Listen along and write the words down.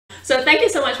So thank you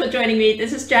so much for joining me.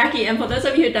 This is Jackie, and for those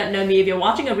of you who don't know me, if you're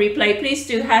watching a replay, please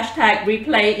do hashtag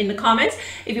replay in the comments.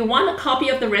 If you want a copy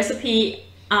of the recipe,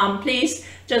 please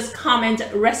just comment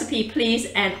recipe please,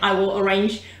 and I will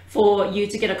arrange for you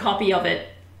to get a copy of it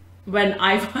when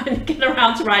I finally get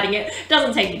around to writing it. It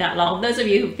doesn't take me that long. Those of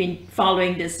you who've been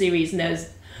following this series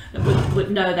would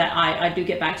know that I do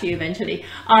get back to you eventually.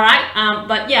 All right,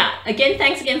 but yeah, again,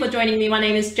 thanks again for joining me. My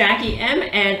name is Jackie M,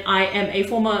 and I am a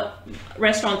former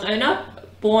restaurant owner,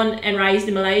 born and raised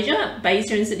in Malaysia, based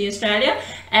here in Sydney, Australia,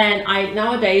 and I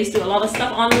nowadays do a lot of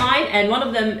stuff online, and one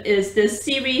of them is this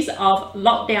series of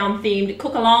lockdown themed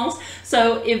cook-alongs.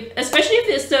 So especially if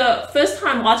it's the first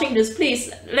time watching this, please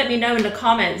let me know in the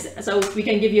comments so we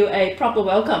can give you a proper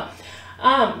welcome.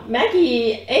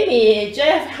 Maggie, Amy,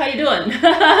 Jeff, how you doing?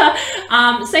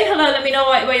 Say hello, let me know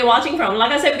where you're watching from.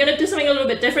 Like I said, we're going to do something a little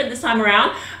bit different this time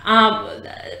around.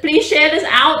 Please share this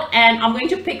out, and I'm going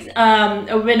to pick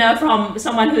a winner from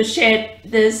someone who shared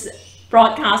this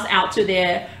broadcast out to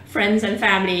their friends and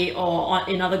family or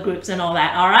in other groups and all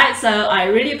that. All right, so I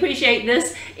really appreciate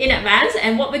this in advance.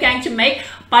 And what we're going to make,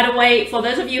 by the way, for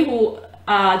those of you who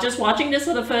are just watching this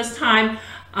for the first time,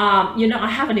 you know, I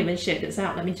haven't even shared this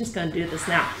out. Let me just go and do this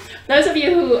now. Those of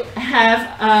you who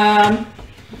have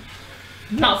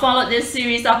not followed this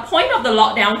series, the point of the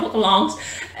lockdown cook-alongs,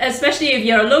 especially if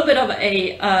you're a little bit of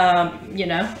a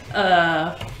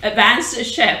advanced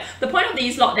chef, the point of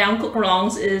these lockdown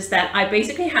cook-alongs is that I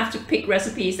basically have to pick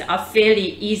recipes that are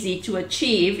fairly easy to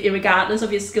achieve regardless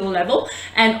of your skill level,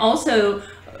 and also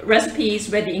recipes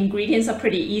where the ingredients are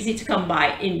pretty easy to come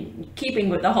by, in keeping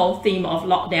with the whole theme of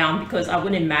lockdown, because I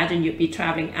wouldn't imagine you'd be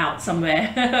traveling out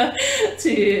somewhere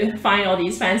to find all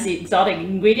these fancy exotic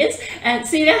ingredients. And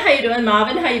Celia, how you doing?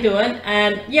 Marvin, how you doing?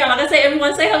 And yeah, like I say,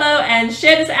 everyone say hello and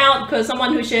share this out, because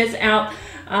someone who shares out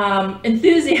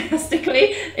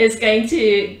enthusiastically is going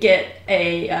to get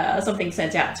a something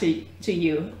sent out to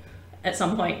you at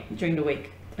some point during the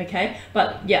week. Okay,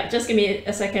 but yeah, just give me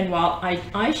a second while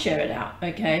I share it out.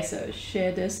 Okay, so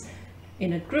share this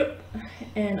in a group,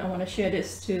 and I want to share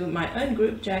this to my own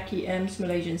group, Jackie M's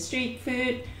Malaysian Street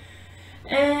Food,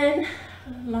 and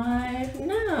live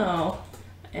now,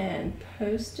 and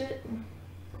post it.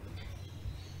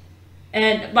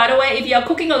 And by the way, if you're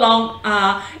cooking along,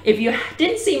 if you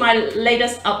didn't see my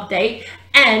latest update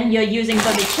and you're using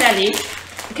Vermicelli,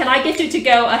 can I get you to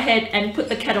go ahead and put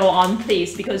the kettle on,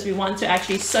 please, because we want to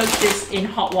actually soak this in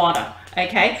hot water.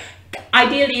 Okay,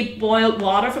 ideally boiled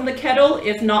water from the kettle,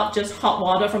 if not just hot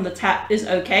water from the tap is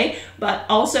okay, but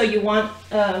also you want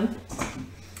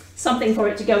something for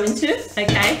it to go into.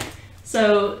 Okay,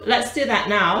 so let's do that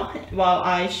now while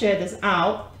I share this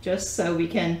out, just so we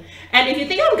can. And if you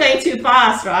think I'm going too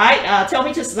fast, right, tell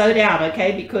me to slow down,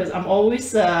 okay, because I'm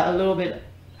always a little bit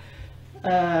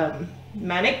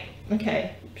manic.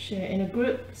 Okay, share in a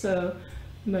group. So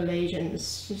Malaysian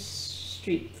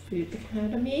Street Food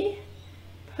Academy,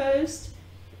 post,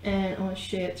 and I'll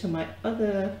share it to my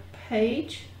other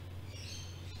page.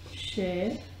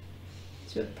 Share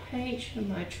to a page of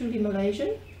my Truly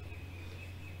Malaysian.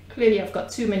 Clearly I've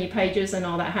got too many pages and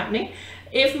all that happening.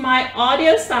 If my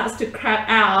audio starts to crap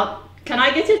out, can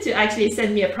I get you to actually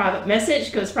send me a private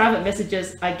message? Because private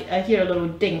messages, I hear a little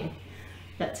ding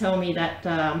that tell me that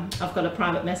I've got a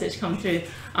private message come through.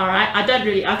 All right, I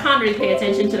can't really pay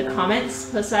attention to the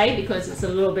comments per se, because it's a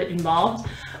little bit involved.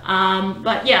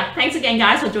 But yeah, thanks again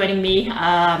guys for joining me.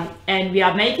 And we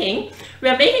are making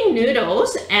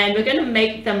noodles, and we're going to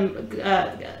make them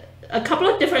a couple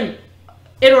of different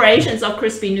iterations of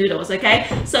crispy noodles. Okay,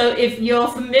 so if you're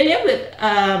familiar with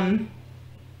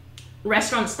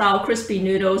restaurant style crispy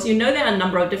noodles, you know there are a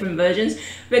number of different versions.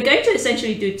 We're going to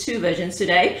essentially do two versions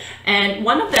today, and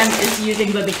one of them is using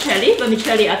vermicelli.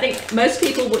 Vermicelli, I think most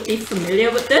people would be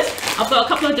familiar with this. I've got a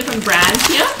couple of different brands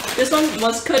here. This one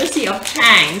was courtesy of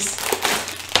Chang's.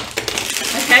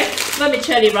 Okay,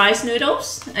 vermicelli rice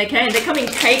noodles. Okay, they come in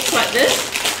cakes like this.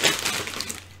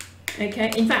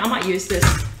 Okay, in fact I might use this.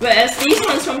 Whereas these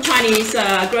ones from Chinese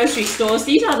grocery stores,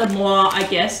 these are the more, I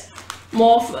guess,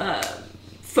 more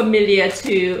familiar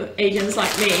to Asians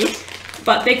like me,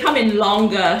 but they come in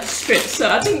longer strips, so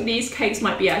I think these cakes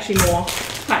might be actually more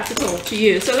practical to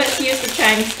you. So let's use the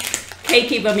Chang's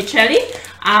cakey vermicelli.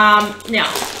 Now,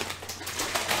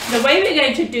 the way we're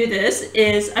going to do this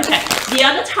is, okay, the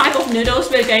other type of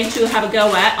noodles we're going to have a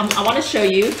go at, I want to show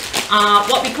you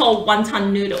what we call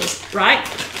wonton noodles, right?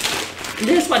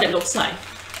 This is what it looks like.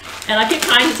 And I keep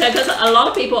trying to tell, because a lot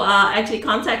of people are actually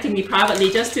contacting me privately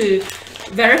just to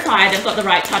verify they've got the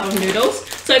right type of noodles.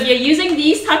 So if you're using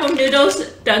these type of noodles,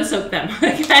 don't soak them,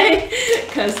 okay?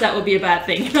 Because that would be a bad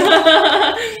thing.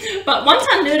 But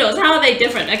wonton noodles, how are they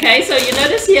different? Okay, so you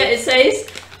notice here it says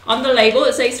on the label,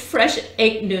 it says fresh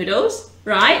egg noodles,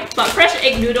 right? But fresh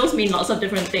egg noodles mean lots of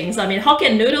different things. I mean,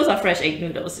 Hokkien noodles are fresh egg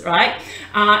noodles, right?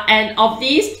 And of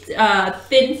these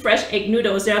thin fresh egg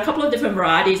noodles, there are a couple of different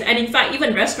varieties. And in fact,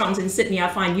 even restaurants in Sydney, I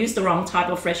find, use the wrong type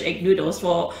of fresh egg noodles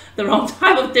for the wrong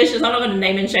type of dishes. I'm not going to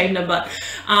name and shame them, but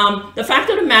the fact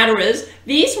of the matter is,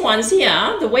 these ones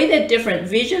here, the way they're different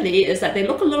visually is that they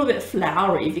look a little bit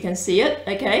floury, if you can see it,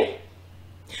 okay?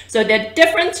 So they're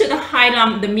different to the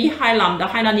Hailam, the Mi Hailam, the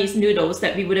Hainanese noodles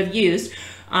that we would have used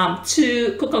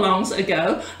 2 cook-alongs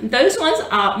ago. Those ones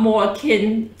are more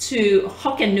akin to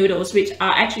Hokkien noodles, which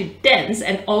are actually dense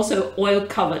and also oil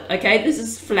covered, okay? This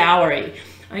is floury,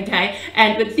 okay?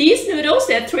 And with these noodles,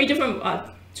 there are 3 different,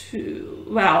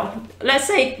 well, let's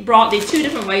say broadly 2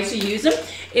 different ways to use them.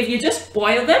 If you just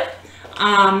boil them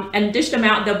and dish them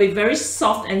out, they'll be very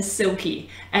soft and silky.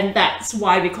 And that's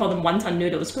why we call them wonton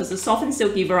noodles, because the soft and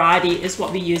silky variety is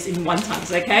what we use in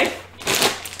wontons, okay?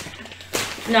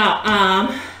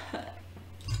 Now,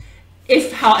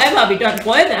 if however we don't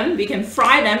boil them, we can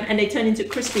fry them and they turn into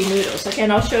crispy noodles, okay?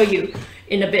 And I'll show you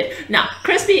in a bit. Now,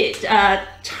 crispy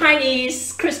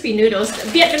Chinese crispy noodles,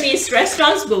 Vietnamese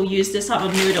restaurants will use this type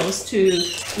of noodles to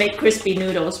make crispy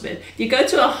noodles with. If you go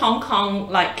to a Hong Kong,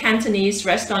 like Cantonese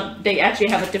restaurant, they actually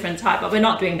have a different type, but we're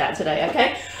not doing that today,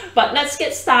 okay? But let's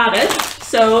get started.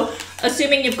 So,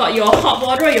 assuming you've got your hot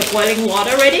water or your boiling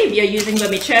water ready, if you're using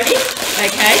vermicelli,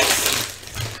 okay?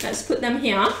 Let's put them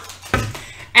here.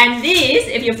 And these,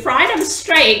 if you fry them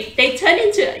straight, they turn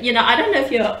into, you know, I don't know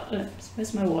if you're,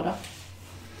 where's my water?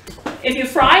 If you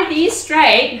fry these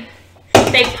straight,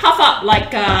 they puff up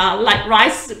like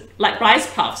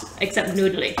rice puffs, except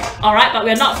noodly. All right, but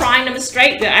we're not frying them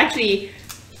straight. We're actually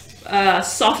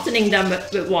softening them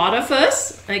with water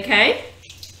first, okay?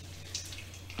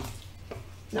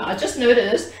 Now, I just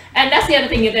noticed, and that's the other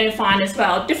thing you're going to find as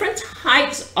well, different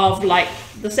types of like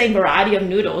the same variety of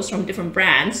noodles from different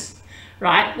brands,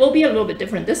 right, will be a little bit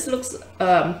different. This looks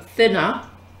thinner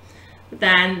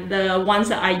than the ones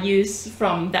that I use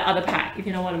from the other pack, if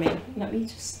you know what I mean. Let me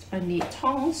just, I need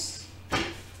tongs.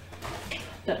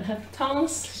 Don't have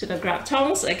tongs, should have grabbed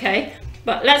tongs, okay.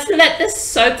 But let's let this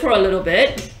soak for a little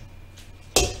bit.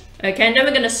 Okay, and then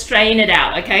we're going to strain it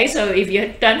out, okay? So if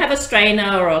you don't have a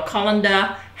strainer or a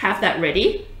colander, have that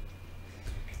ready.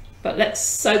 But let's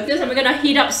soak this, and we're going to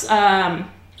heat up,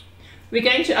 we're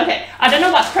going to, okay, I don't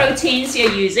know what proteins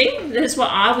you're using. This is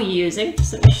what I will be using.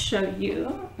 So let me show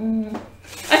you.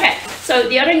 Okay, so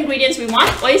the other ingredients we want,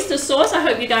 oyster sauce. I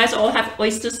hope you guys all have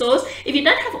oyster sauce. If you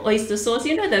don't have oyster sauce,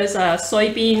 you know those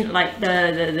soybean, like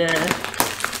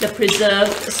the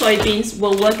preserved soybeans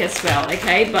will work as well,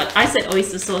 okay? But I said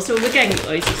oyster sauce, so we're getting the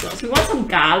oyster sauce. We want some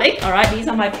garlic, all right? These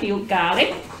are my peeled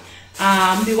garlic.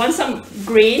 We want some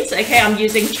greens, okay? I'm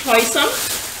using choysum,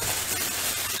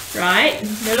 right?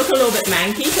 They look a little bit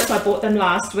manky because I bought them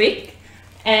last week.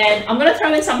 And I'm gonna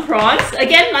throw in some prawns.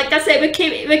 Again, like I said, we're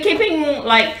keeping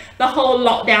like the whole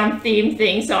lockdown theme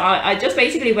thing. So I just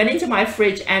basically went into my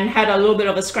fridge and had a little bit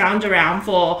of a scrounge around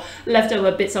for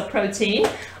leftover bits of protein.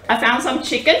 I found some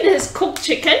chicken. This is cooked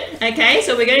chicken, okay?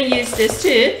 So we're going to use this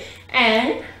too.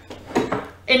 And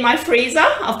in my freezer,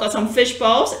 I've got some fish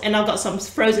balls and I've got some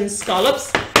frozen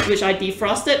scallops, which I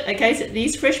defrosted, okay? So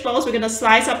these fish balls, we're going to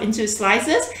slice up into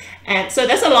slices. And so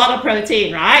that's a lot of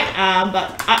protein, right?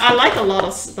 But I like a lot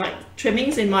of like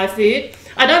trimmings in my food.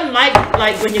 I don't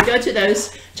like when you go to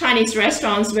those Chinese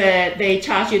restaurants where they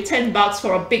charge you $10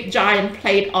 for a big giant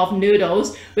plate of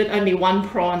noodles with only 1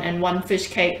 prawn and 1 fish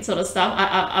cake sort of stuff.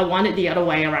 I want it the other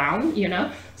way around, you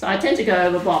know? So I tend to go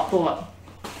overboard.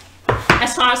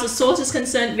 As far as the sauce is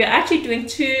concerned, we're actually doing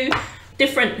 2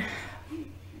 different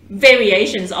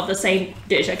variations of the same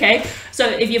dish, okay? So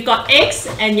if you've got eggs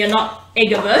and you're not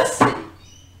egg averse,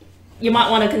 you might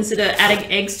want to consider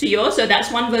adding eggs to yours. So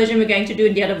that's one version we're going to do,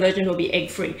 and the other version will be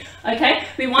egg free. Okay,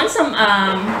 we want some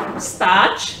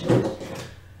starch,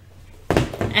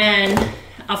 and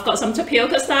I've got some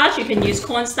tapioca starch. You can use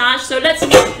cornstarch. So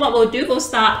what we'll do, we'll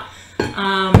start,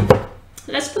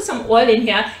 let's put some oil in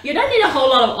here. You don't need a whole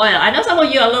lot of oil. I know some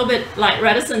of you are a little bit like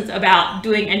reticent about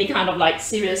doing any kind of like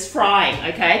serious frying,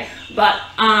 okay? But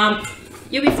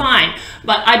you'll be fine.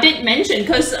 But I did mention,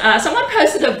 because someone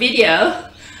posted a video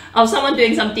of someone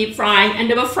doing some deep frying, and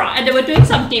they were doing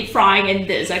some deep frying in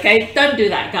this, okay? Don't do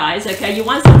that, guys, okay? You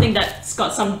want something that's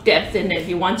got some depth in it if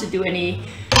you want to do any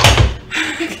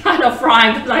kind of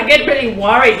frying, because I get really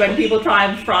worried when people try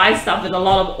and fry stuff with a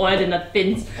lot of oil in a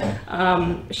thin,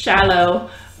 shallow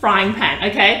frying pan.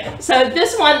 Okay, so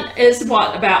this one is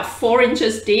what, about 4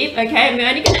 inches deep. Okay, and we're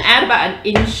only going to add about 1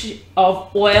 inch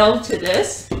of oil to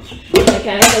this.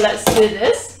 Okay, so let's do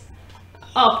this.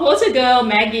 Oh, Porter girl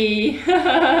Maggie.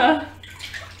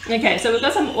 Okay, so we've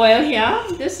got some oil here.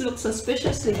 This looks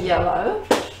suspiciously yellow.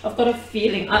 I've got a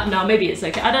feeling, no, maybe it's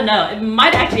okay. I don't know. It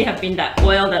might actually have been that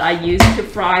oil that I used to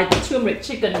fry the turmeric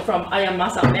chicken from Ayam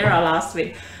Masak Merah last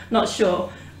week. Not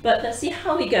sure, but let's see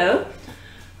how we go.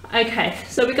 Okay,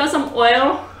 so we got some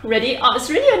oil ready. Oh, it's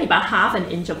really only about ½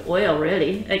 an inch of oil,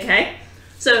 really. Okay,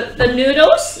 so the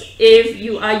noodles, if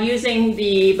you are using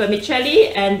the vermicelli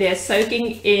and they're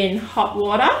soaking in hot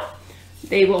water,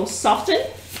 they will soften.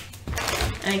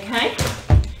 Okay,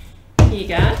 here you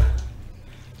go.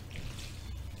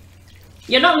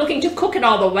 You're not looking to cook it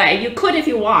all the way. You could if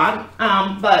you want,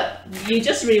 but you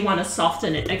just really want to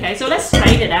soften it. Okay, so let's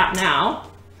strain it out now.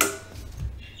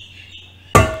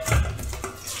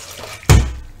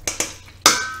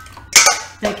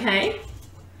 Okay,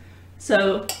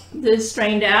 so this is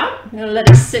strained out. I'm gonna let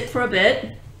it sit for a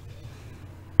bit.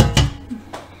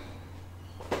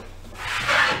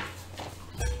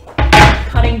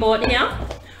 Cutting board here.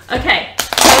 Okay,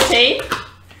 protein.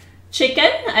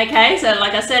 Chicken. Okay, so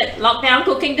like I said, lockdown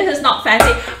cooking. This is not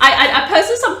fancy. I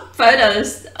posted some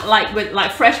photos like with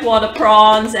like freshwater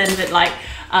prawns and with like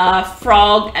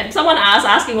frog, and someone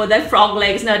asking were they frog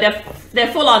legs. No,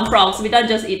 they're full-on frogs. We don't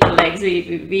just eat the legs,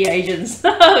 we Asians.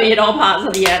 We eat all parts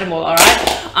of the animal. All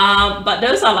right, but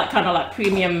those are like kind of like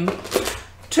premium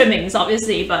trimmings,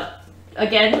 obviously. But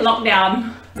again,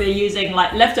 lockdown, we're using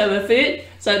like leftover food.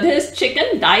 So this is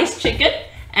chicken, diced chicken.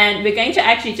 And we're going to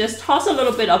actually just toss a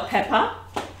little bit of pepper,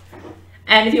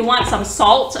 and if you want some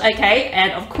salt, okay,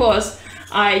 and of course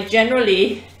I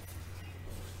generally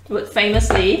would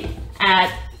famously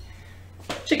add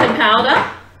chicken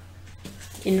powder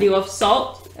in lieu of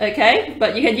salt, okay,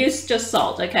 but you can use just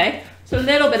salt. Okay, so a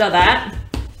little bit of that,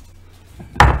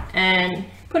 and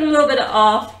put a little bit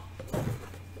of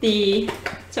the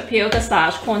tapioca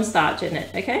starch, cornstarch in it.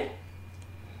 Okay,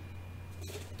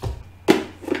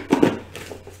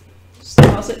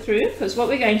 toss it through, because what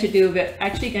we're going to do, we're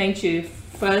actually going to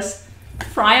first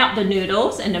fry up the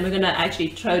noodles, and then we're going to actually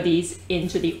throw these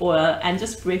into the oil and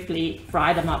just briefly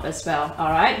fry them up as well. All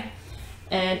right,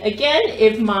 and again,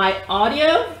 if my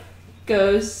audio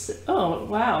goes, oh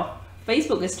wow,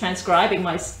 Facebook is transcribing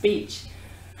my speech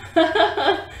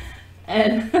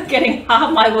and getting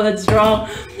half my words wrong.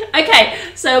 Okay,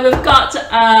 so we've got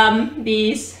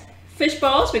these fish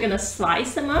balls. We're going to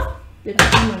slice them up. Did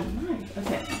I do my knife?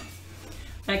 Okay.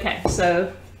 Okay,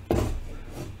 so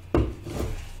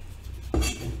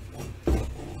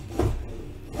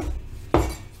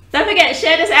don't forget,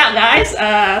 share this out, guys,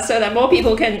 so that more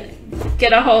people can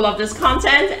get a hold of this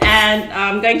content. And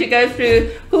I'm going to go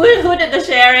through who did the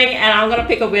sharing, and I'm going to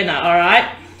pick a winner. All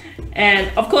right,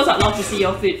 and of course I'd love to see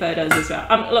your food photos as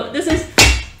well. Look, this is,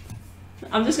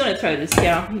 I'm just going to throw this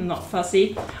here. I'm not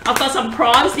fussy. I've got some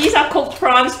prawns. These are cooked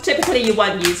prawns. Typically you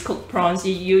won't use cooked prawns,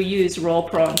 you use raw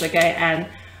prawns. Okay, and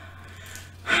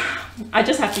I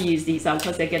just have to use these up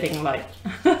because they're getting like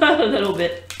a little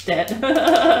bit dead.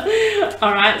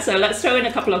 All right, so let's throw in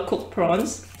a couple of cooked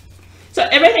prawns. So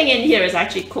everything in here is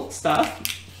actually cooked stuff,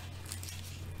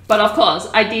 but of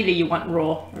course ideally you want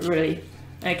raw, really.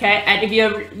 Okay, and if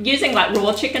you're using like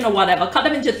raw chicken or whatever, cut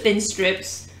them into thin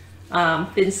strips,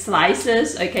 thin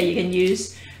slices. Okay, you can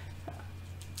use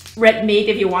red meat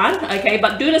if you want. Okay,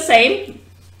 but do the same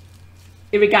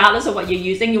regardless of what you're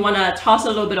using. You want to toss a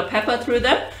little bit of pepper through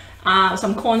them,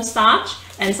 some cornstarch,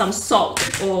 and some salt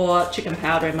or chicken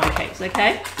powder in my case.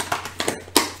 Okay,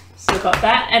 so got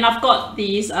that, and I've got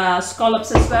these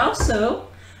scallops as well. So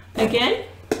again,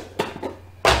 a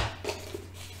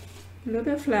little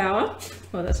bit of flour.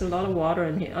 Oh, that's a lot of water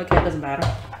in here. Okay, it doesn't matter.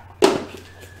 A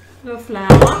little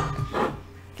flour,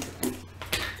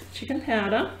 chicken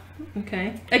powder.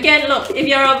 Okay, again, look, if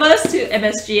you're averse to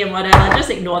MSG and whatever,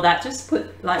 just ignore that. Just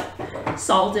put like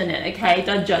salt in it. Okay,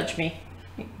 don't judge me.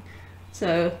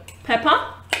 So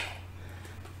pepper,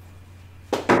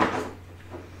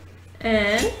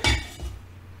 and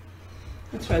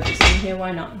let's throw this in here,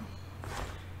 why not?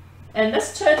 And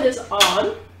let's turn this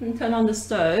on and turn on the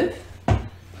stove.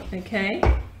 Okay,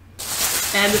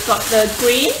 and we've got the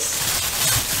greens.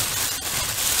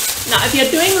 Now, if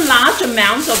you're doing large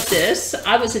amounts of this,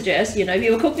 I would suggest, you know, if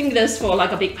you were cooking this for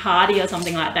like a big party or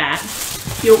something like that,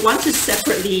 you'll want to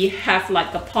separately have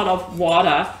like a pot of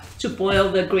water to boil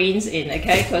the greens in,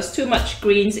 okay? Because too much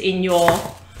greens in your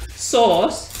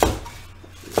sauce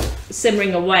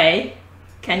simmering away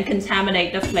can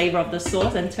contaminate the flavor of the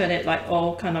sauce and turn it like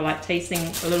all kind of like tasting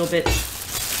a little bit,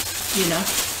 you know,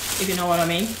 if you know what I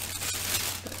mean.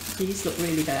 But these look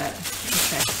really bad.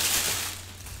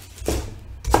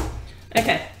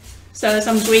 Okay, so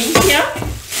some greens here,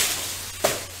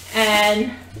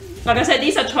 and like I said,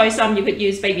 these are choy sum. You could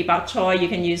use baby bok choy, you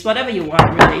can use whatever you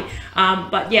want really.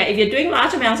 But yeah, if you're doing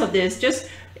large amounts of this, just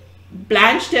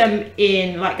blanch them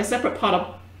in like a separate pot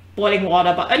of boiling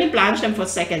water, but only blanch them for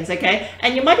seconds, okay?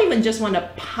 And you might even just want to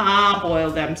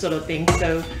parboil them, sort of thing,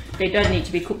 so they don't need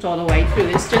to be cooked all the way through.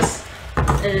 It's just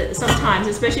sometimes,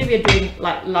 especially if you're doing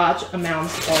like large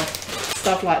amounts of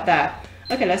stuff like that.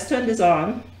 Okay, let's turn this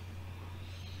on.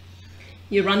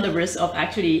 You run the risk of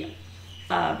actually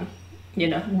you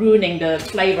know, ruining the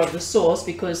flavor of the sauce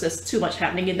because there's too much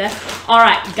happening in there. All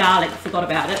right, garlic, forgot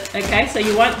about it. Okay, so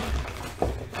you want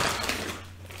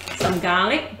some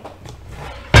garlic.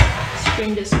 Let's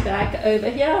bring this back over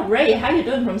here. Ray, how you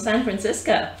doing from San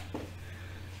Francisco?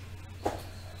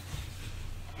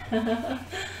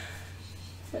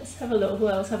 Let's have a look. Who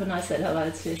else have a nice said hello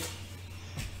to?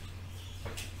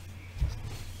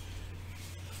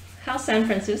 How's San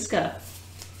Francisco?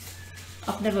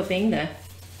 I've never been there.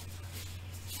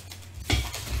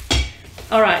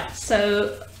 All right,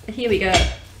 so here we go.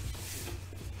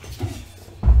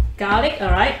 Garlic, all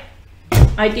right.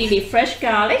 Ideally fresh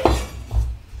garlic.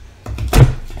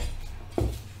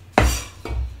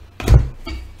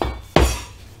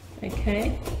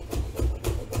 Okay.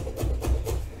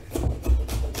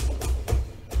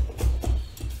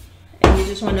 And you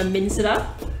just want to mince it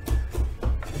up.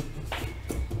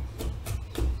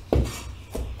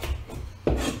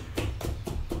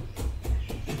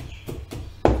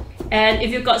 And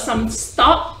if you've got some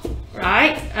stock,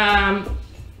 right,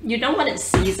 you don't want it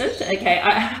seasoned, okay?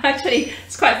 Actually,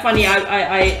 it's quite funny.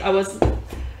 I was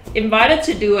invited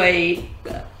to do a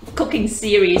cooking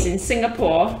series in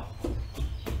Singapore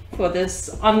for this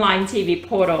online TV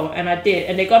portal, and I did,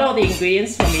 and they got all the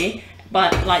ingredients for me,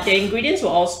 but like the ingredients were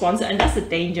all sponsored, and that's the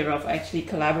danger of actually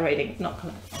collaborating.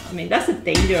 I mean, that's the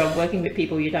danger of working with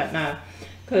people you don't know,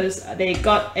 because they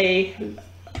got a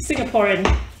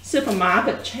Singaporean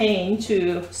supermarket chain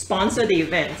to sponsor the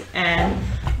event, and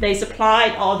they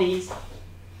supplied all these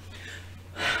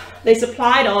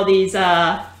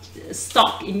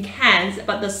stock in cans,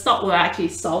 but the stock were actually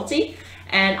salty,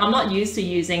 and I'm not used to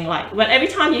using like, well, every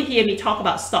time you hear me talk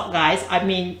about stock, guys, I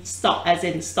mean stock as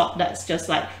in stock that's just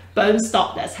like bone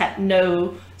stock that's had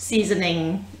no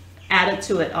seasoning added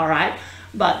to it, all right?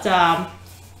 But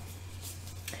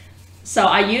so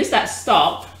I used that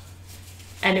stock,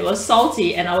 and it was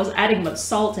salty, and I was adding much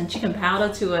salt and chicken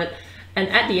powder to it. And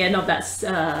at the end of that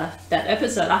that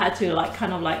episode, I had to like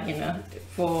kind of like, you know,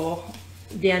 for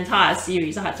the entire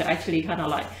series, I had to actually kind of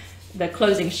like, the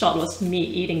closing shot was me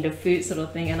eating the food sort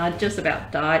of thing, and I just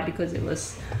about died because it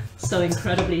was so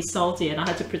incredibly salty, and I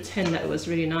had to pretend that it was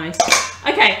really nice.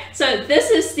 Okay, so this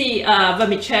is the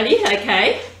vermicelli,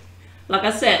 okay? Like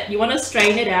I said, you want to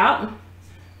strain it out.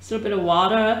 Just a little bit of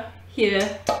water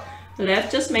here.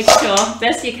 Left, just make sure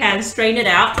best you can strain it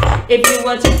out. If you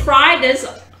were to fry this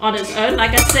on its own,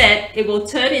 like I said, it will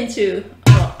turn into,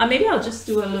 maybe I'll just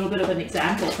do a little bit of an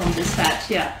example from this batch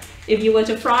here. If you were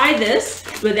to fry this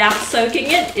without soaking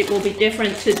it, it will be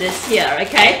different to this here,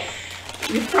 okay?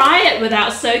 If you fry it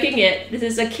without soaking it, this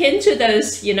is akin to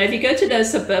those, you know, if you go to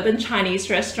those suburban Chinese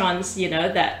restaurants, you know,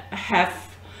 that have,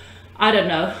 I don't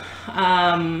know,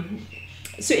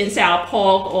 sweet and sour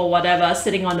pork or whatever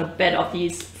sitting on a bed of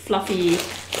these fluffy,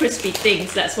 crispy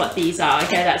things. That's what these are,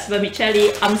 okay? That's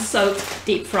vermicelli, unsoaked,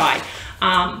 deep fried.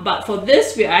 But for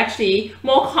this, we're actually,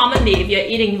 more commonly, if you're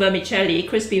eating vermicelli,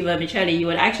 crispy vermicelli, you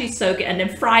would actually soak it and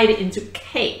then fry it into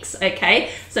cakes, okay?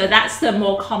 So that's the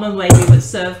more common way we would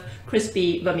serve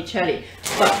crispy vermicelli.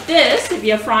 But this, if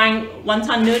you're frying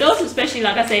wonton noodles, especially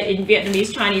like I said, in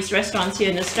Vietnamese Chinese restaurants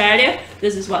here in Australia,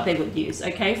 this is what they would use,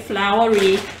 okay?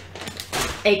 Floury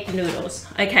egg noodles.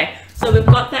 Okay, so we've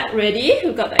got that ready,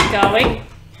 we've got that going.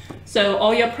 So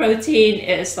all your protein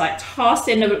is like tossed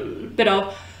in a bit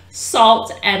of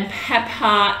salt and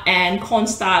pepper and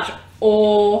cornstarch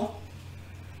or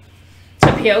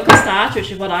tapioca starch, which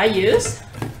is what I use,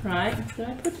 right?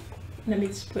 Let me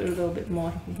just put a little bit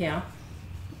more here.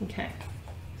 Okay.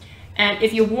 And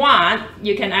if you want,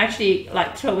 you can actually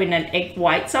like throw in an egg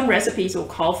white. Some recipes will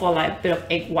call for like a bit of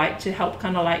egg white to help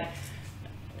kind of like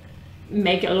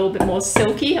make it a little bit more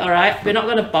silky. All right, we're not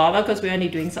going to bother because we're only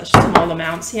doing such small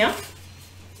amounts here.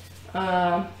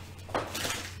 But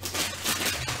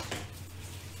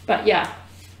yeah,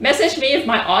 message me if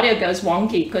my audio goes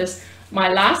wonky, because my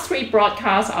last 3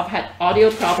 broadcasts I've had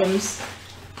audio problems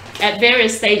at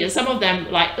various stages. Some of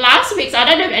them, like last week's, I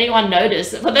don't know if anyone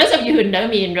noticed. For those of you who know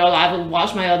me in real life or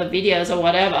watch my other videos or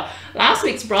whatever, last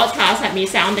week's broadcast had me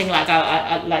sounding like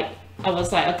I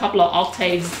was like a couple of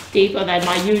octaves deeper than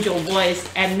my usual voice,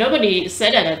 and nobody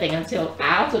said anything until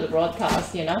after the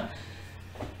broadcast, you know.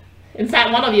 In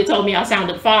fact, one of you told me I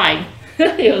sounded fine.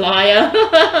 You liar.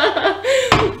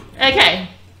 Okay.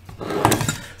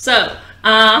 So,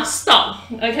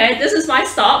 stock. Okay, this is my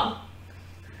stock.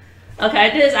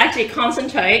 Okay, this is actually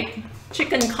concentrate,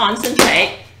 chicken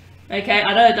concentrate. Okay,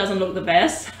 I know it doesn't look the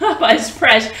best, but it's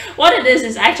fresh. What it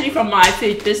is actually from my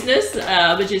food business,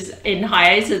 which is in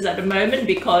hiatus at the moment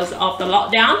because of the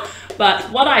lockdown. But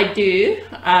what I do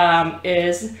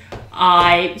is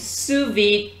I sous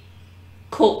vide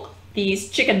cook these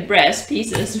chicken breast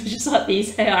pieces, which is what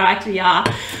these actually are,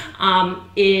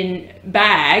 in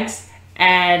bags,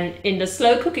 and in the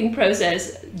slow cooking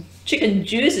process, chicken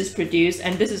juice is produced,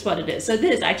 and this is what it is. So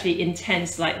this is actually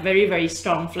intense, like very, very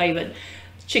strong flavored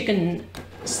chicken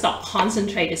stock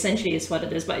concentrate, essentially is what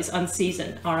it is, but it's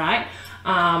unseasoned. All right.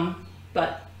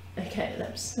 But okay,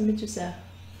 let me just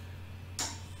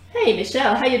hey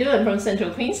Michelle, how you doing from Central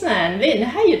Queensland? Vin,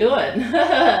 how you doing?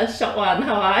 Shot one,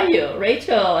 how are you?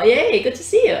 Rachel, yay, good to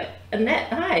see you. Annette,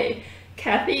 hi.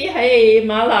 Kathy, hey.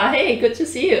 Mala, hey, good to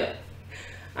see you.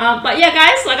 But yeah,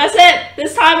 guys, like I said,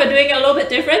 this time we're doing it a little bit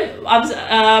different.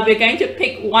 We're going to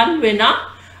pick one winner.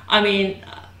 I mean,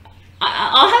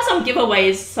 I'll have some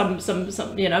giveaways, some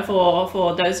you know,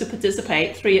 for those who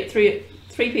participate.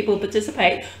 Three people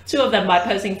participate, 2 of them by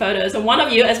posting photos, and one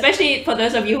of you, especially for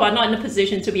those of you who are not in a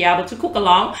position to be able to cook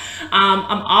along,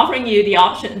 I'm offering you the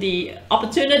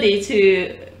opportunity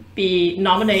to be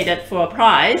nominated for a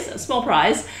prize, a small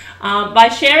prize, by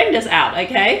sharing this out.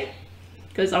 Okay,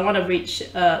 because I want to reach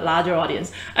a larger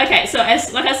audience. Okay, so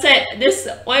like I said, this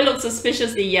oil looks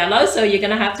suspiciously yellow, so you're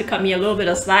gonna have to cut me a little bit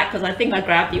of slack because I think I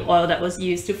grabbed the oil that was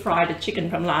used to fry the chicken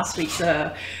from last week's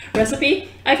recipe.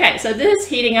 Okay, so this is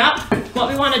heating up. What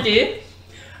we want to do,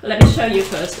 let me show you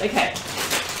first. Okay,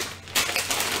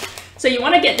 so you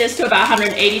want to get this to about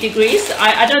 180 degrees.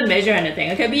 I don't measure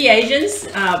anything. Okay, we Asians,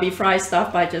 we fry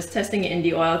stuff by just testing it in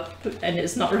the oil, and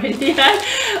it's not ready yet.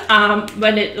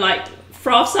 When it like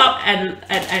froths up and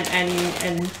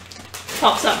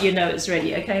pops up, you know it's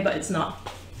ready. Okay, but it's not.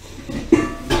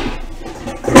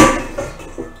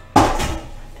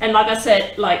 And like I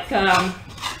said, like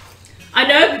I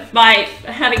know by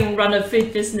having run a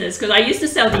food business, because I used to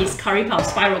sell these curry puffs,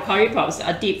 spiral curry puffs,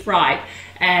 are deep fried,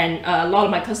 and a lot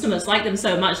of my customers like them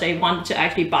so much they want to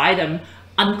actually buy them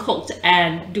uncooked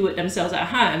and do it themselves at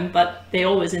home, but they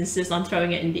always insist on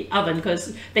throwing it in the oven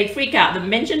because they freak out. The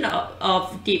mention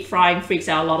of deep frying freaks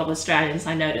out a lot of Australians,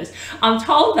 I notice. I'm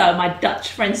told though, my Dutch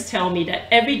friends tell me that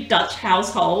every Dutch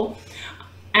household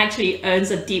actually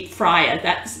owns a deep fryer.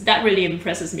 That really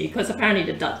impresses me, because apparently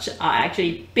the Dutch are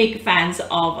actually big fans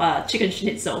of chicken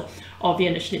schnitzel or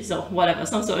Vienna schnitzel, whatever,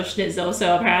 some sort of schnitzel.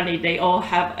 So apparently they all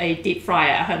have a deep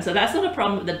fryer at home. So that's not a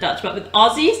problem with the Dutch. But with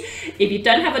Aussies, if you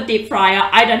don't have a deep fryer,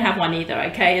 I don't have one either,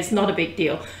 okay? It's not a big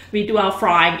deal. We do our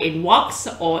frying in woks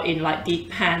or in like deep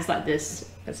pans like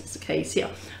this, as is the case here.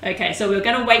 Okay, so we're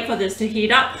gonna wait for this to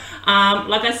heat up.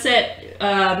 Like I said,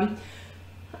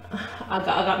 I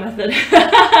got method.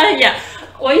 Yeah,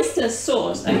 oyster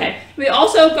sauce. Okay, we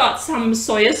also got some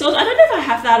soy sauce. I don't know if I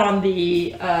have that on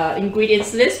the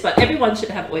ingredients list, but everyone should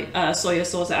have soy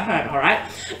sauce at home. All right.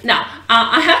 Now,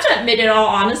 I have to admit, in all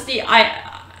honesty,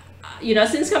 you know,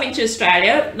 since coming to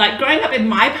Australia, like growing up in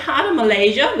my part of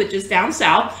Malaysia, which is down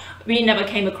south, we never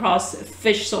came across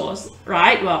fish sauce,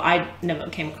 right? Well, I never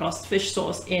came across fish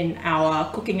sauce in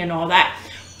our cooking and all that.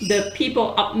 The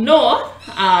people up north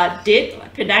did,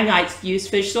 like Penangites use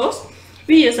fish sauce.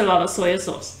 We use a lot of soy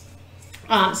sauce.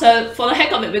 So for the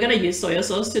heck of it, we're going to use soy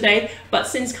sauce today. But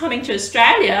since coming to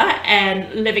Australia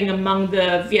and living among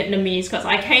the Vietnamese, because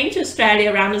I came to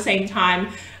Australia around the same time,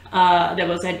 there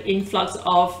was an influx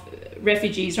of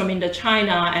refugees from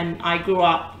Indochina, and I grew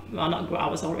up, well, not grew up, I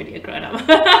was already a grown-up.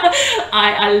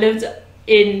 I lived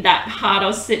in that part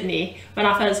of Sydney when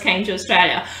I first came to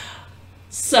Australia.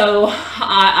 So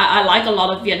I like a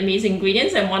lot of Vietnamese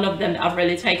ingredients, and one of them that I've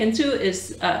really taken to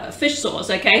is fish sauce.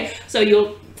 Okay, so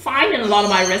you'll find in a lot of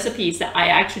my recipes that I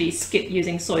actually skip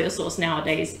using soy sauce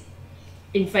nowadays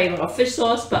in favor of fish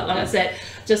sauce. But like I said,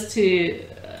 just to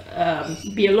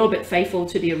be a little bit faithful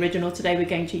to the original, today we're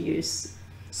going to use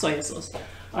soy sauce.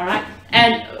 All right,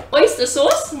 and oyster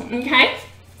sauce. Okay,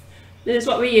 this is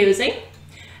what we're using,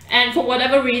 and for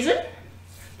whatever reason,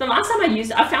 the last time I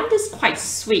used it, I found this quite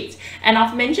sweet. And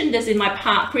I've mentioned this in my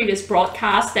previous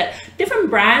broadcast that different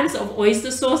brands of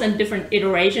oyster sauce and different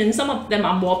iterations, some of them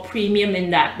are more premium in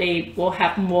that they will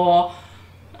have more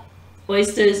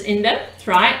oysters in them,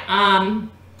 right?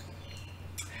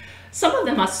 Some of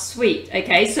them are sweet,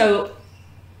 okay? So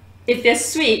if they're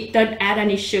sweet, don't add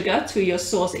any sugar to your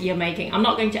sauce that you're making. I'm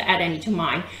not going to add any to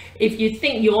mine. If you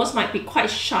think yours might be quite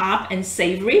sharp and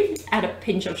savory, add a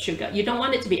pinch of sugar. You don't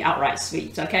want it to be outright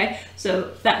sweet, okay?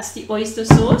 So that's the oyster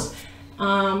sauce.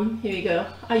 Here you go.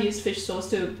 I use fish sauce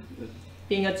too,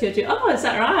 being a Teochew. Oh, is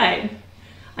that right?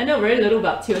 I know very little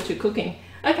about Teochew cooking.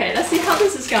 Okay, let's see how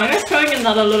this is going. Let's throw in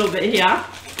another little bit here.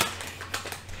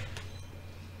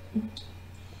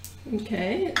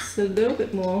 Okay, it's a little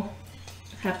bit more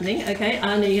happening. Okay,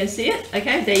 and you can see it.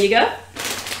 Okay, there you go.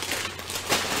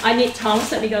 I need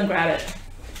tongs. Let me go and grab it.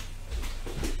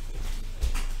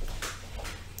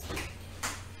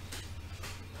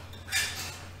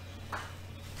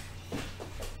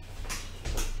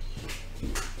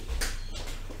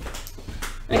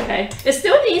 Okay, it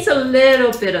still needs a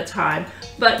little bit of time,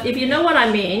 but if you know what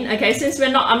I mean, okay, since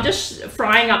we're not, I'm just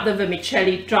frying up the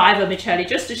vermicelli, dry vermicelli,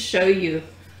 just to show you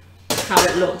how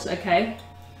it looks, okay?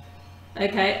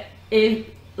 Okay,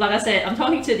 like I said, I'm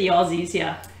talking to the Aussies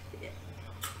here.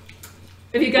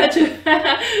 If you go to,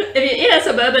 if you eat at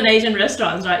suburban Asian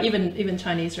restaurants, right, even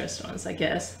Chinese restaurants, I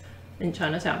guess, in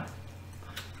Chinatown,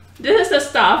 this is the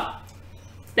stuff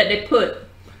that they put,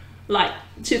 like,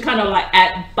 to kind of like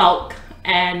add bulk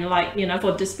and, like, you know,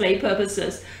 for display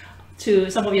purposes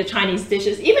to some of your Chinese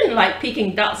dishes. Even like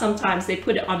Peking duck, sometimes they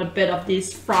put it on a bit of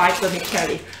this fried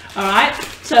vermicelli. All right,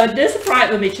 so this fried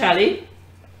vermicelli,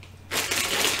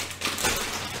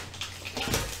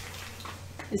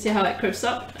 you see how it crisps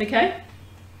up, okay?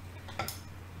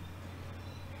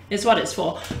 It's what it's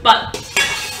for. But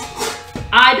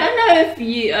I don't know if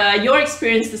you, your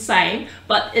experience the same,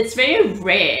 but it's very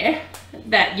rare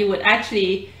that you would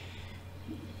actually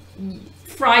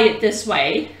fry it this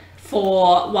way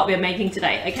for what we're making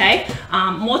today, okay?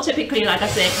 More typically, like I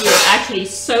said, you actually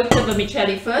soak the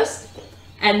vermicelli first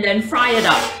and then fry it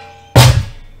up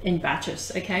in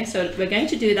batches, okay? So we're going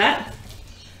to do that,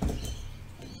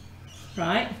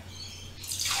 right?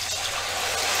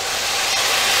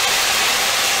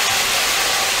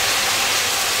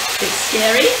 It's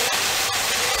scary,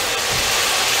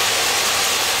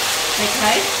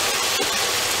 okay?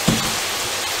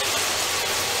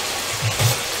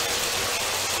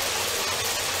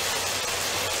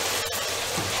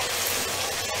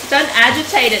 Don't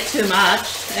agitate it too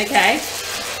much, okay?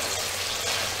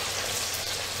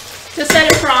 Just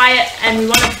let it fry it, and we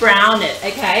want to brown it,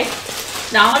 okay?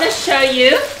 Now I want to show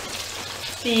you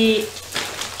the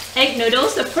egg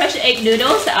noodles, the fresh egg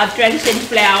noodles that are drenched in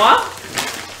flour.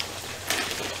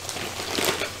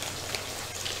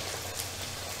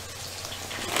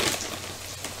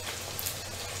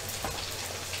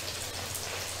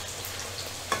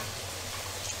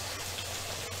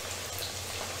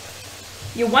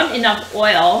 You want enough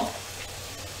oil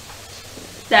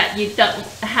that you don't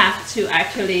have to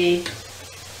actually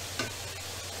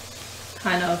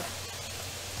kind of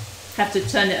have to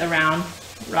turn it around,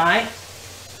 right?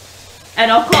 And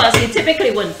of course, you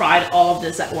typically wouldn't fry all of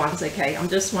this at once, okay? I'm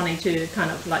just wanting to kind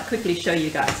of like quickly show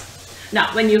you guys.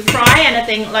 Now, when you fry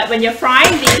anything, like when you're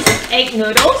frying these egg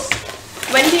noodles,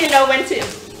 when do you know when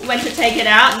to take it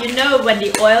out? You know when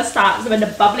the oil starts, when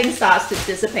the bubbling starts to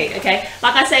dissipate, okay?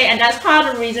 Like I say, and that's part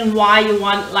of the reason why you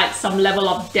want like some level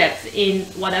of depth in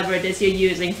whatever it is you're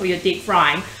using for your deep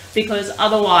frying, because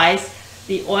otherwise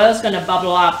the oil is going to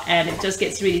bubble up and it just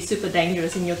gets really super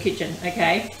dangerous in your kitchen,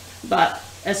 okay? But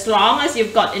as long as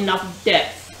you've got enough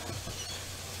depth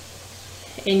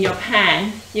in your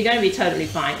pan, you're going to be totally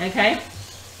fine, okay?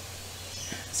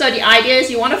 So the idea is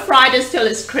you want to fry this till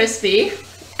it's crispy,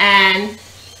 and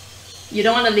you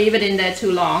don't want to leave it in there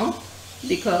too long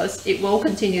because it will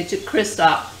continue to crisp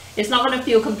up. It's not going to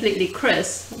feel completely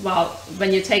crisp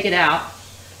when you take it out,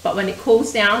 but when it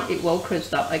cools down, it will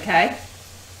crisp up, okay?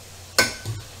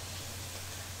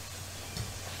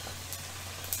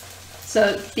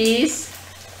 So these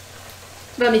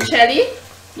vermicelli,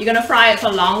 you're going to fry it for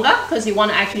longer because you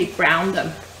want to actually brown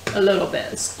them a little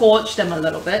bit, scorch them a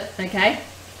little bit, okay?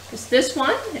 Because this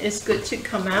one is good to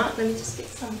come out. Let me just get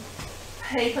some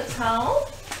paper towel.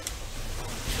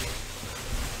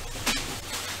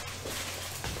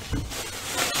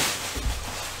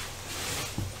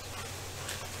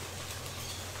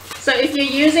 So if you're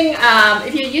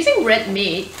using red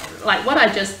meat, like what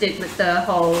I just did with the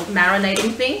whole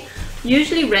marinating thing,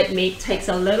 usually red meat takes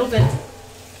a little bit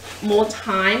more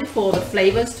time for the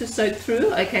flavors to soak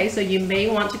through, okay? So you may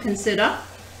want to consider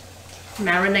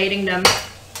marinating them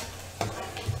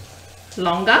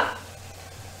longer.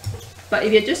 But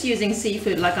if you're just using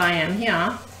seafood like I am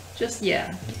here, just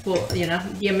for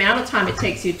the amount of time it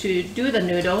takes you to do the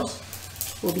noodles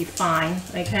will be fine.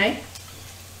 Okay,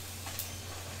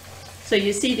 so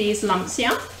you see these lumps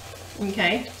here,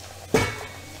 okay,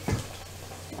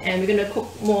 and we're going to cook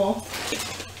more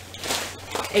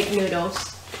egg noodles,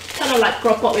 kind of like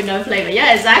crock pot with no flavor.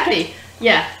 Yeah, exactly.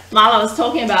 Yeah, Marla was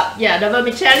talking about, the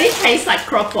vermicelli tastes like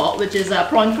crock pot, which is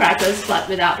prawn crackers but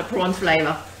without the prawn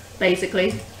flavor,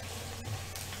 basically.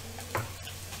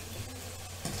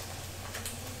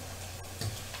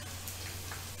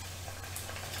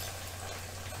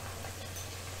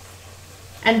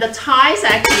 And the Thais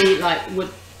actually like would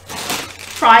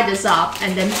fry this up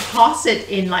and then toss it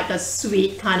in like a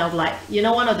sweet kind of like,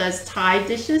 one of those Thai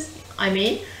dishes, I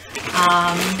mean.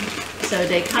 So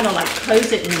they kind of like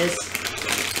coat it in this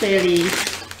fairly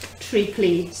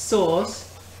treacly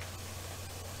sauce.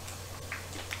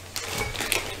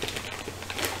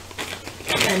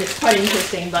 And it's quite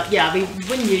interesting, but yeah, we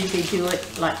wouldn't usually do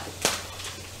it like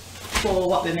for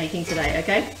what we're making today,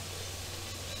 okay?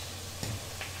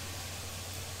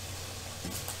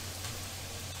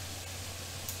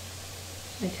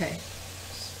 Okay,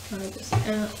 let's try this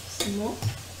out some more.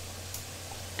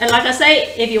 And like I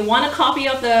say, if you want a copy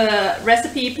of the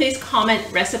recipe, please comment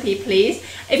recipe, please.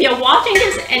 If you're watching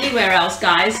this anywhere else,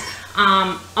 guys,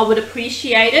 I would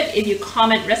appreciate it if you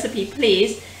comment recipe,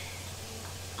 please,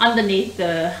 underneath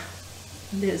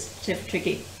this is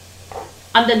tricky,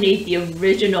 underneath the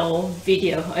original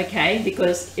video, okay?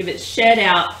 Because if it's shared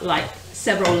out like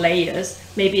several layers,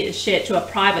 maybe it's shared to a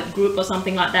private group or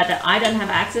something like that that I don't have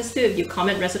access to. If you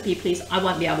comment recipe, please, I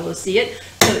won't be able to see it.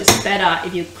 So it's better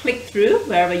if you click through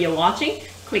wherever you're watching,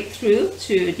 click through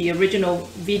to the original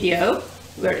video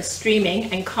where it's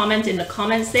streaming and comment in the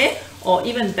comments there, or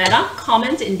even better,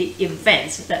 comment in the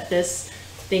event that this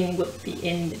thing would be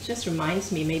in. It just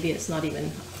reminds me, maybe it's not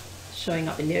even showing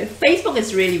up in there. Facebook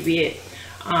is really weird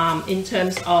in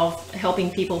terms of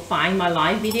helping people find my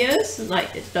live videos.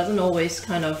 Like, it doesn't always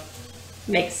kind of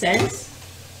make sense.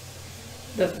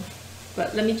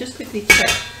 But let me just quickly check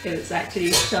if it's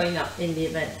actually showing up in the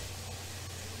event.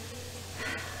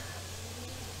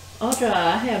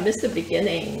 Audra, hey, I missed the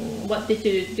beginning. What did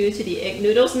you do to the egg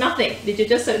noodles? Nothing. Did you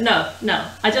just say, no,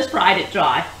 I just fried it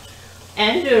dry.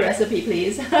 Andrew, recipe,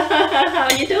 please. How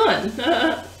are you doing?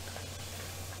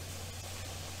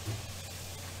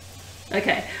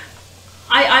 Okay.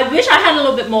 I wish I had a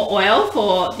little bit more oil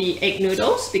for the egg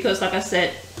noodles because, like I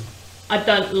said, I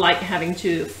don't like having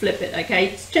to flip it,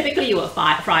 okay? Typically you will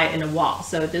fry it in a wok,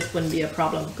 so this wouldn't be a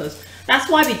problem because that's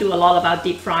why we do a lot of our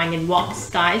deep frying in woks,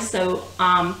 guys. So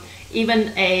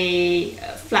even a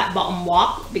flat bottom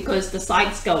wok, because the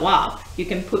sides go up, you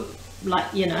can put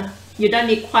like, you don't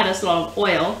need quite a lot of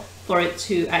oil for it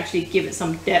to actually give it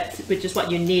some depth, which is what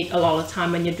you need a lot of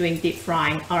time when you're doing deep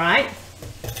frying, all right?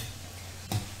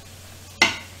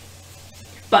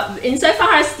 But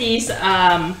insofar as these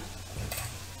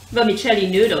vermicelli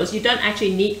noodles, you don't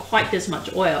actually need quite this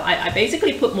much oil. I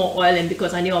basically put more oil in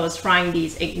because I knew I was frying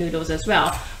these egg noodles as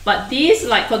well. But these,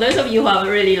 like, for those of you who are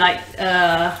really like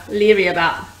leery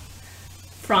about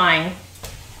frying,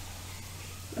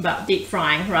 about deep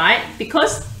frying, right?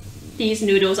 Because these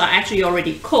noodles are actually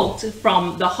already cooked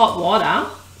from the hot water,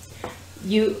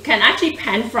 you can actually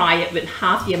pan fry it with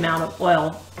half the amount of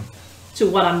oil to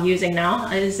what I'm using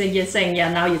now. You're saying, yeah,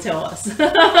 now you tell us.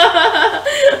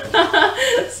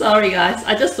 Sorry guys,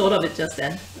 I just thought of it just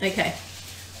then. Okay,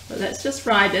 so let's just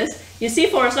fry this. You see,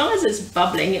 for as long as it's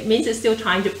bubbling, it means it's still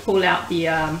trying to pull out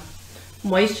the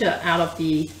moisture out of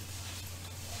the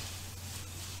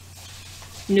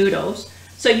noodles.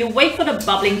 So you wait for the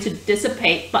bubbling to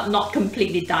dissipate but not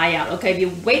completely die out, okay? If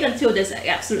you wait until there's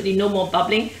absolutely no more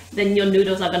bubbling, then your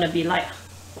noodles are going to be like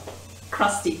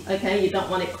crusty, okay? You don't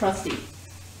want it crusty.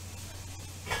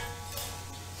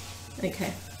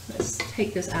 Okay, let's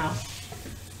take this out.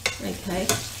 Okay.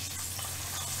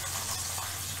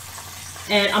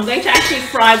 And I'm going to actually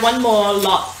fry one more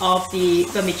lot of the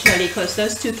vermicelli because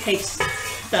those two cakes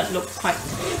don't look quite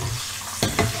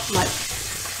like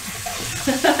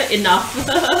enough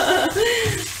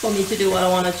for me to do what I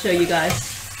want to show you guys.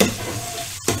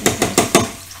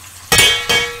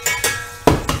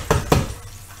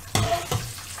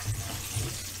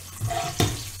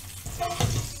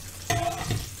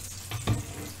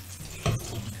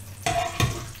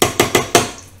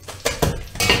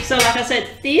 So like I said,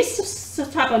 these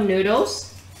type of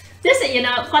noodles, this,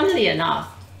 funnily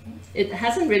enough, it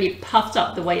hasn't really puffed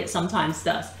up the way it sometimes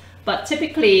does. But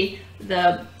typically,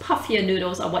 the puffier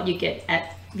noodles are what you get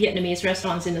at Vietnamese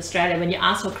restaurants in Australia when you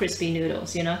ask for crispy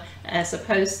noodles, you know, as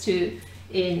opposed to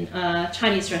in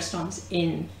Chinese restaurants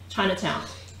in Chinatown.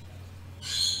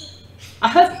 I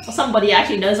hope somebody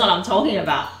actually knows what I'm talking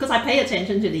about because I pay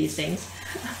attention to these things.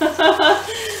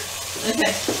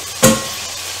 Okay.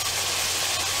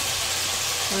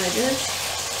 Like this.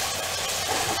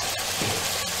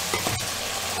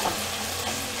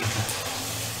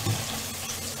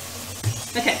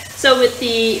 Okay, so with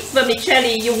the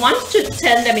vermicelli, you want to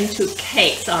turn them into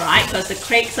cakes, all right? Because the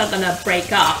cakes are gonna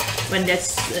break up when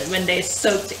they're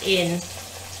soaked in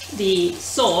the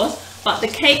sauce. But the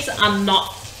cakes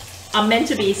are meant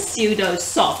to be pseudo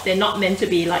soft. They're not meant to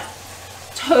be like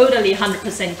totally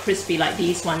 100% crispy like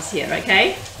these ones here.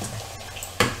 Okay.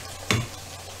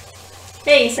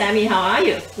 Hey Sammy, how are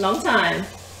you? Long time.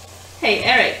 Hey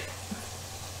Eric,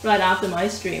 right after my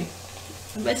stream.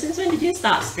 But since when did you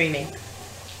start streaming?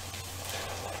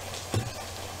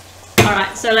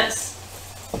 Alright, so let's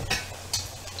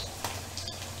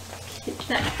keep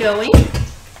that going.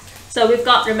 So we've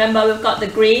got, remember, we've got the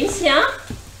greens here.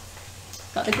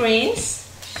 Got the greens.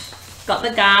 Got the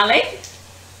garlic.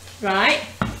 Right?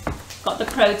 Got the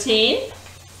protein.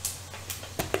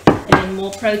 And then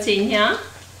more protein here.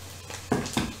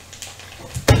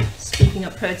 Speaking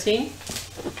of protein,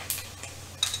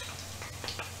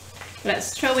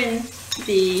 let's throw in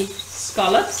the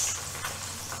scallops.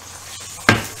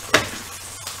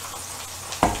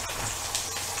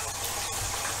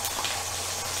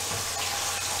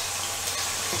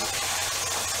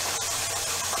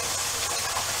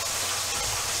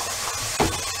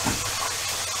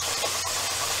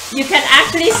 You can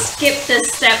actually skip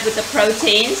this step with the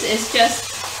proteins. It's just,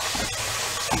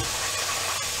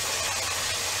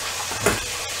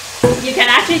 you can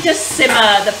actually just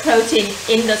simmer the protein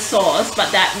in the sauce,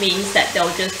 but that means that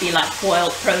they'll just be like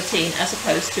boiled protein as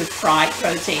opposed to fried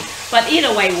protein. But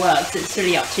either way works, it's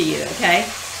really up to you, okay?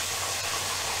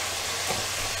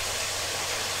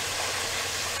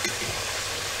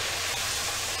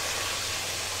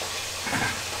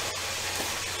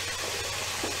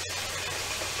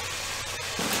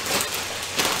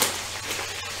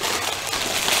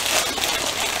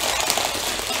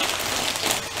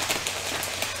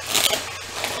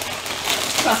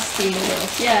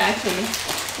 Noodles. Yeah, actually.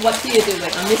 What do you do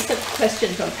with? I missed a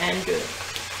question from Andrew.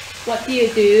 What do you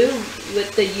do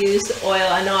with the used oil?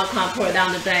 I know I can't pour it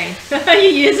down the drain. You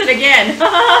use it again.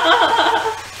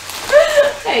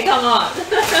 Hey, come on.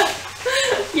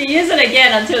 You use it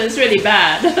again until it's really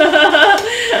bad.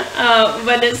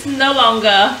 When it's no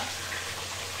longer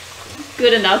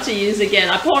good enough to use again.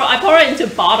 I pour it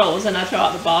into bottles and I throw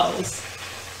out the bottles.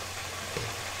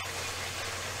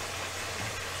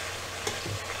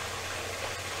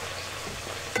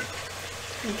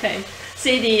 Okay,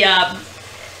 see the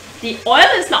oil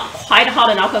is not quite hot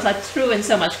enough because I threw in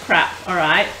so much crap,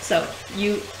 alright? So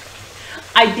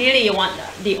ideally you want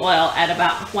the oil at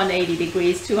about 180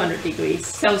 degrees, 200 degrees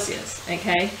Celsius,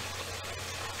 okay?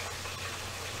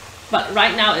 But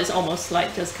right now it's almost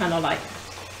like just kind of like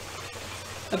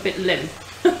a bit limp.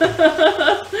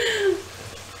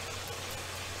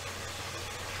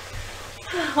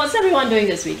 What's everyone doing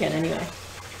this weekend anyway?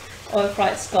 Oil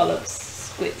fried scallops,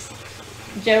 squids.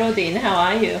 Geraldine, how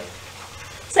are you?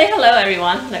 Say hello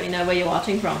everyone, let me know where you're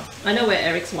watching from. I know where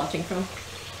Eric's watching from.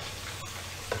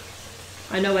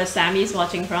 I know where Sammy's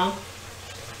watching from.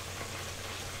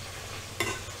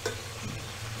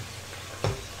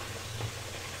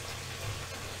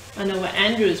 I know where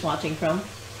Andrew's watching from.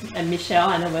 And Michelle,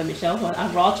 I know where Michelle.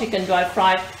 Raw chicken, do I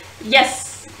fry?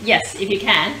 Yes, yes, if you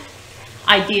can.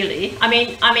 Ideally, I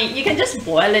mean, you can just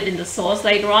boil it in the sauce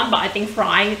later on, but I think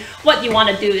frying, what you want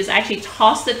to do is actually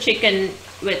toss the chicken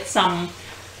with some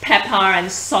pepper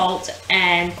and salt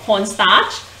and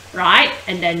cornstarch, right?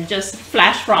 And then just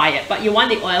flash fry it. But you want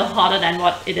the oil hotter than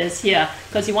what it is here,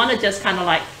 because you want to just kind of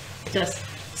like, just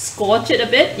scorch it a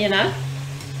bit, you know?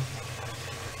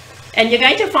 And you're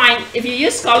going to find, if you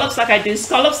use scallops like I do,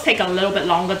 scallops take a little bit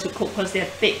longer to cook because they're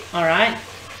thick, all right?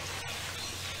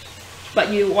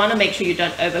 But you want to make sure you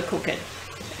don't overcook it.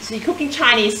 So you're cooking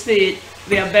Chinese food,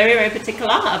 we are very, very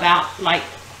particular about like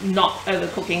not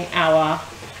overcooking our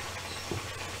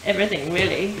everything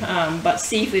really, but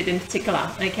seafood in particular,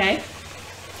 okay?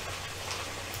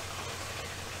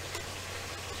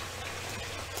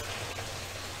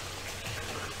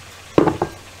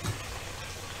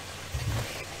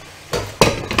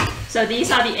 So these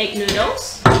are the egg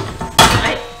noodles,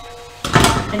 right?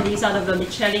 And these are the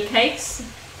vermicelli cakes.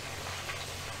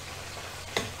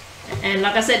 And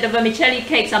like I said, the vermicelli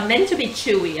cakes are meant to be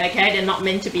chewy, okay? They're not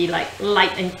meant to be like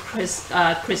light and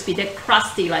crispy. They're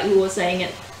crusty, like we were saying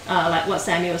it like what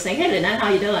Samuel was saying. Hey Lynette, how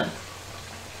you doing?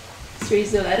 Sri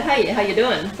Zulet, hey, how you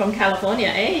doing? From California.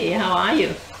 Hey, how are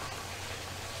you?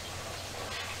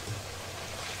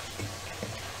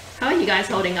 How are you guys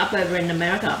holding up over in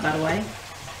America, by the way?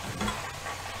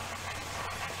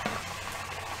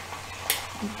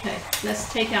 Okay,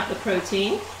 let's take out the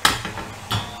protein.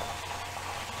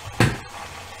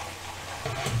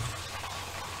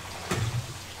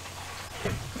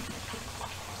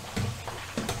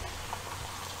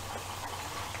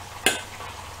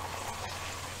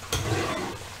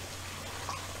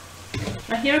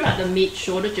 I hear about the meat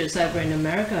shortages over in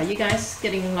America. Are you guys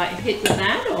getting like hit with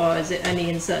that, or is it only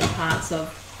in certain parts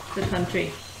of the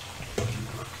country?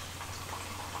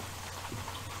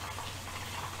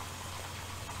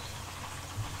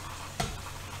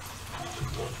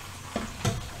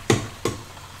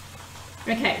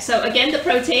 Okay, so again, the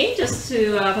protein, just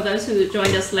to for those who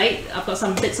joined us late, I've got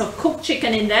some bits of cooked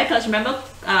chicken in there, because remember,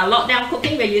 lockdown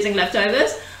cooking, we're using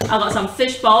leftovers. I've got some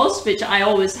fish balls, which I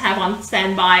always have on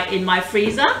standby in my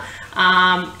freezer.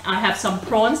 I have some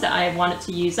prawns that I wanted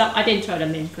to use up. I didn't throw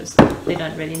them in because they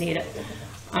don't really need it.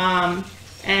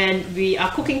 And we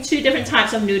are cooking 2 different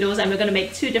types of noodles, and we're going to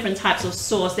make 2 different types of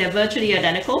sauce. They're virtually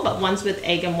identical, but one's with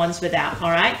egg and one's without,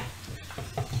 all right?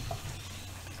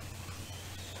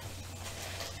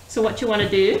 So what you want to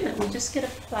do, let me just get a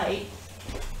plate.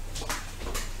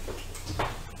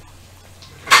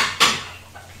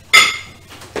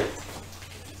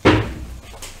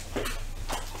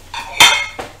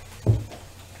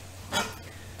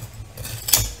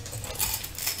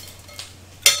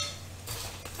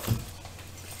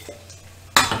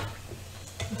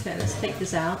 Okay, let's take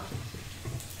this out.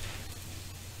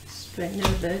 Straighten it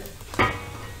a bit.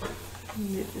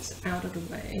 Move this out of the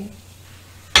way.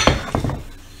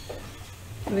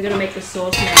 And we're going to make the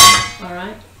sauce now, all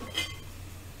right?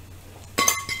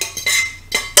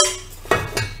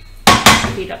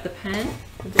 Heat up the pan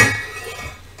a bit.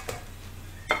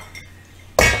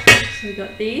 So we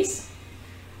got these,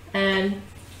 and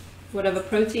whatever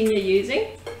protein you're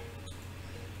using,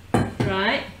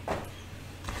 right?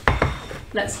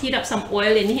 Let's heat up some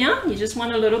oil in here. You just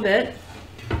want a little bit.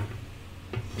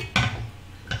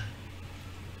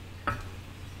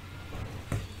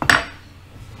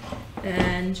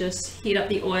 And just heat up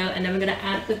the oil, and then we're going to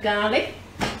add the garlic.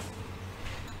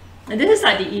 And this is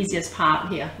like the easiest part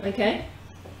here, okay?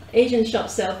 Asian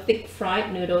shops sell thick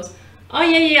fried noodles. Oh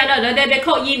yeah, no, they're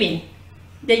called yimin.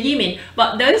 They're yimin.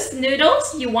 But those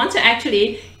noodles, you want to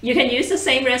actually, you can use the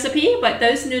same recipe, but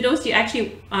those noodles, you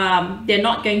actually, they're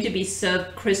not going to be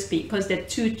served crispy because they're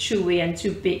too chewy and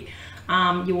too big.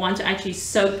 You want to actually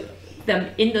soak them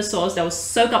in the sauce. They'll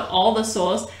soak up all the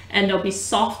sauce, and they'll be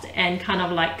soft and kind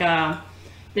of like,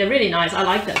 they're really nice. I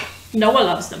like them. Noah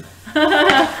loves them.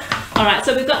 All right,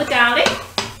 so we've got the garlic.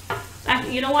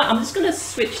 You know what? I'm just going to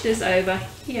switch this over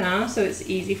here so it's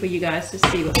easy for you guys to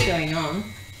see what's going on.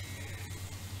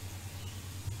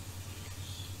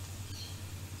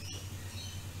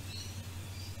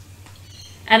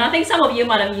 And I think some of you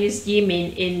might have used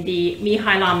yimin in the Mi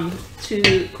Hai Lam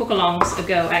 2 cook-alongs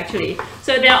ago, actually.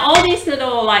 So there are all these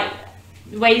little like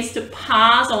ways to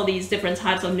pass all these different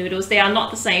types of noodles. They are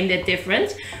not the same, they're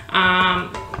different.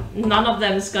 None of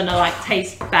them is gonna like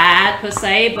taste bad per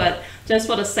se, but just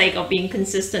for the sake of being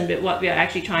consistent with what we are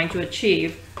actually trying to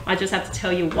achieve, I just have to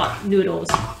tell you what noodles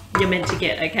you're meant to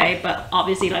get, okay? But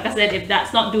obviously, like I said, if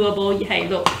that's not doable, hey,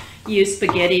 look, use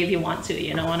spaghetti if you want to,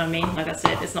 you know what I mean? Like I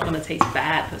said, it's not gonna taste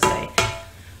bad per se.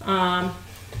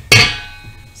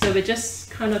 So we're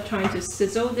just kind of trying to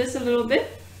sizzle this a little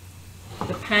bit.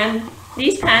 The pan,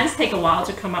 these pans take a while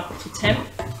to come up to temp.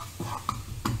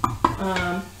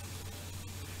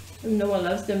 Noah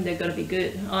loves them, they're gonna be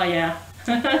good. Oh yeah.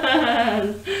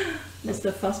 That's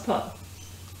the first part.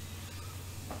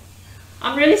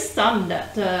 I'm really stunned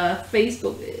that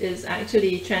Facebook is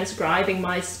actually transcribing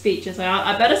my speech. So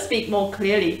I better speak more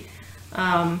clearly.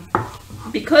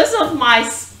 Because of my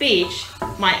speech,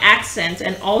 my accent,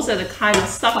 and also the kind of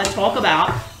stuff I talk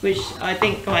about, which I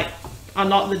think like are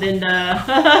not within the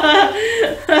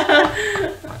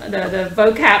the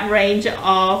vocab range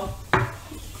of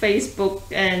Facebook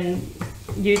and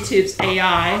YouTube's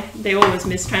AI, they always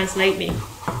mistranslate me.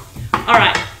 All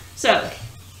right, so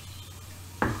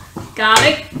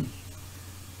garlic.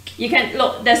 You can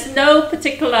look. There's no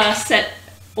particular set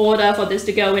order for this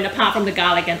to go in apart from the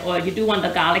garlic and oil. You do want the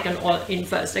garlic and oil in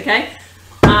first, okay?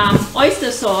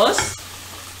 Oyster sauce.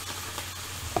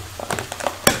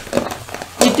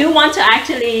 You do want to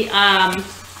actually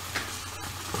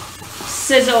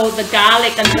sizzle the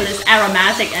garlic until it's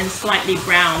aromatic and slightly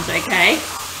browned, okay?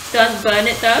 Don't burn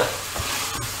it though.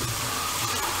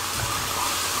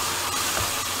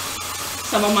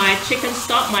 some of my chicken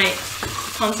stock, my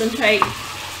concentrate,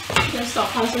 chicken stock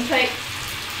concentrate,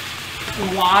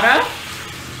 water.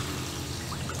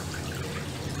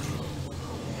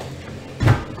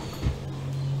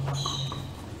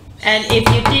 And if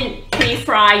you didn't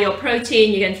pre-fry your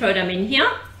protein, you can throw them in here.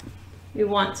 You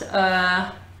want,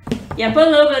 yeah, put a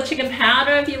little bit of chicken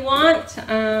powder if you want.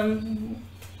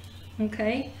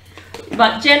 Okay,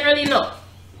 but generally, look,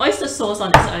 oyster sauce on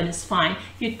its own is fine.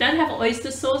 If you don't have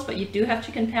oyster sauce, but you do have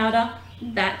chicken powder,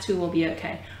 that too will be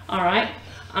okay. All right.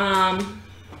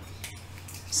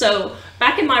 So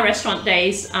back in my restaurant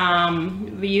days,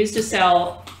 we used to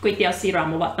sell kway teow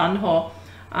siram or wat tan ho.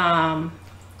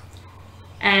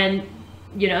 And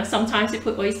you know, sometimes we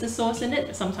put oyster sauce in it,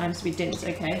 but sometimes we didn't.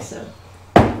 Okay, so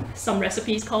some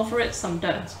recipes call for it, some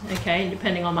don't. Okay,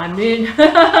 depending on my mood,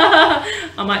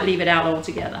 I might leave it out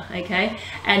altogether. Okay,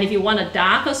 and if you want a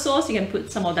darker sauce, you can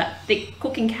put some of that thick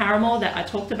cooking caramel that I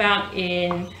talked about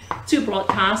in 2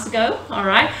 broadcasts ago. All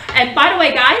right, and by the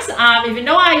way, guys, if you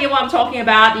know idea what I'm talking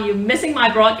about, you're missing my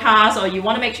broadcast, or you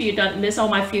want to make sure you don't miss all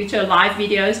my future live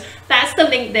videos, that's the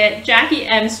link there. Jackie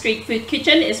M Street Food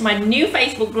Kitchen is my new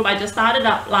Facebook group I just started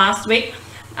up last week.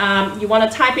 You want to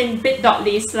type in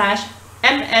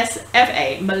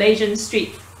bit.ly/MSFA, Malaysian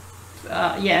Street.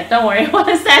 Yeah, don't worry what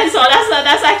it stands for.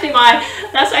 That's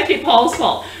actually Paul's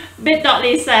fault.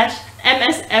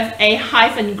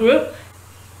 bit.ly/MSFA-group.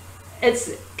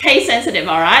 It's case sensitive,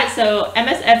 all right? So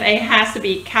MSFA has to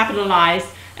be capitalized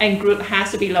and group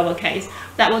has to be lowercase.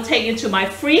 That will take you to my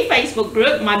free Facebook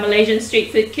group, my Malaysian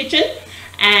Street Food Kitchen,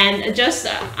 and just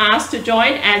ask to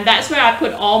join. And that's where I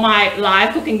put all my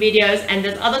live cooking videos, and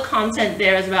there's other content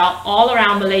there as well, all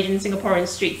around Malaysian, Singaporean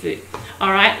street food.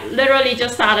 All right, literally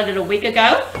just started it a week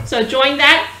ago. So join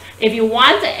that. If you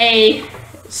want a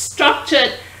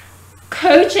structured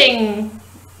coaching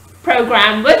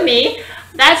program with me,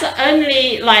 that's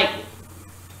only like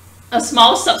a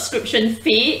small subscription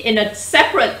fee in a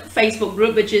separate Facebook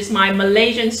group, which is my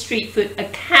Malaysian Street Food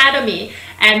Academy.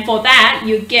 And for that,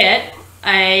 you get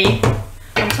a,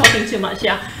 I'm talking too much,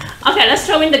 yeah. Okay, let's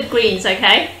throw in the greens,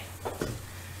 okay?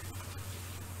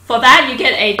 For that, you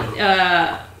get a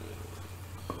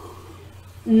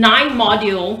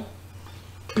 9-module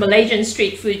Malaysian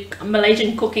street food,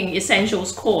 Malaysian cooking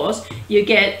essentials course. You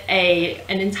get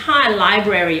an entire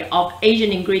library of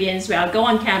Asian ingredients where I'll go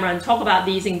on camera and talk about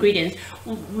these ingredients.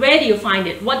 Where do you find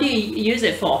it? What do you use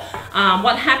it for?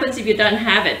 What happens if you don't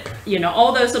have it? You know,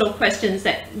 all those sort of questions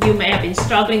that you may have been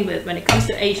struggling with when it comes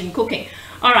to Asian cooking.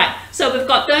 All right, so we've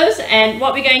got those, and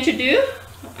what we're going to do,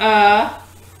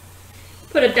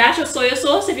 put a dash of soy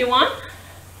sauce if you want.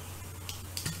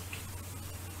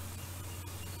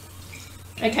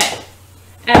 Okay,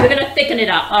 and we're going to thicken it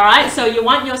up. All right, so you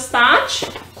want your starch,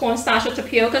 cornstarch or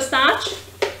tapioca starch.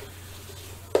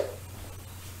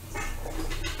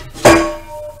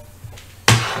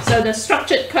 So the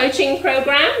structured coaching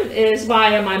program is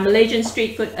via my Malaysian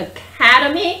Street Food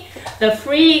Academy. The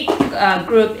free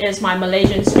group is my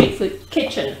Malaysian Street Food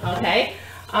Kitchen. Okay.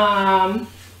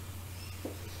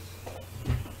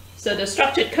 So the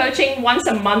structured coaching, once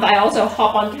a month, I also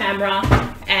hop on camera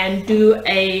and do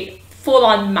a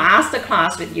full-on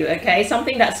masterclass with you, okay?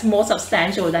 Something that's more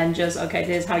substantial than just, okay,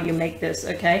 this is how you make this,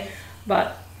 okay?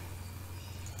 But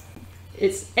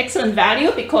it's excellent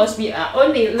value because we are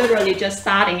only literally just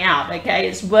starting out, okay?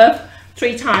 It's worth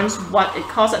 3 times what it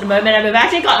costs at the moment. And we've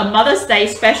actually got a Mother's Day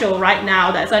special right now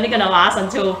that's only gonna last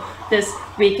until this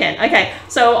weekend. Okay,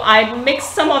 so I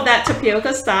mixed some of that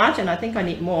tapioca starch, and I think I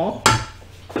need more,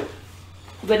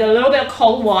 with a little bit of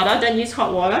cold water. Don't use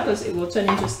hot water because it will turn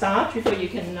into starch before you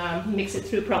can mix it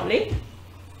through properly.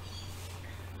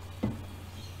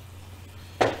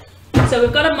 So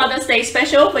we've got a Mother's Day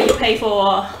special where you pay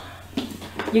for,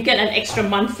 you get an extra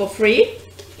month for free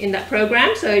in that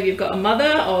program. So if you've got a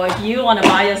mother, or if you want to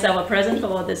buy yourself a present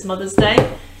for this Mother's Day,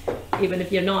 even if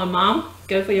you're not a mom,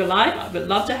 go for your life. I would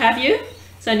love to have you.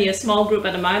 It's only a small group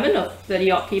at the moment of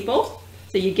 30-odd people.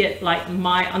 So you get like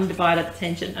my undivided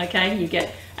attention, okay? You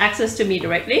get access to me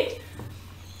directly.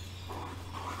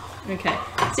 Okay,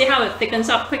 see how it thickens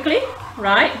up quickly,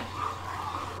 right?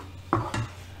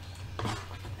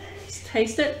 Just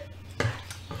taste it.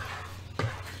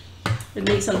 It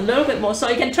needs a little bit more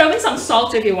salt. You can throw in some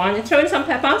salt if you want. You throw in some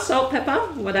pepper, salt, pepper,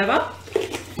 whatever.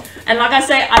 And like I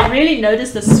say, I really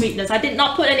noticed the sweetness. I did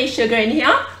not put any sugar in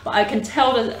here, but I can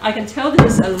tell that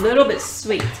this is a little bit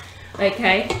sweet.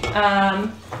 Okay,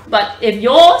 but if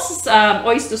your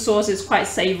oyster sauce is quite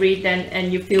savory, then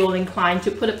and you feel inclined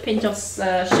to put a pinch of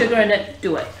sugar in it,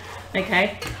 do it.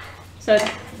 Okay, so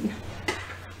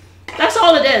that's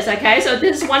all it is. Okay, so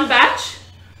this is one batch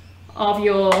of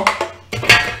your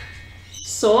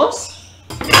sauce,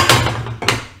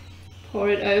 pour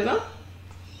it over,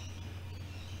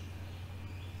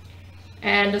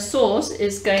 and the sauce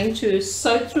is going to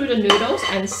soak through the noodles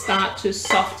and start to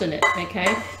soften it,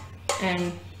 okay?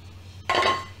 And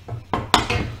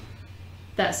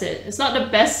that's it. It's not the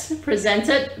best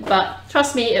presented, but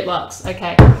trust me, it works,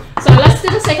 okay? So let's do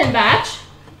the second batch.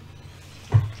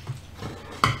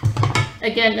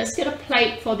 Again, let's get a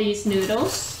plate for these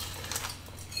noodles.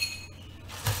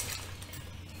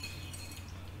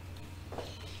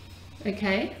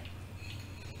 Okay.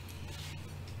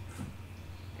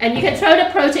 And you can throw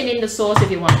the protein in the sauce if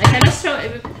you want. Okay, let's throw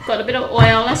it. We've got a bit of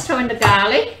oil. Let's throw in the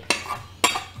garlic.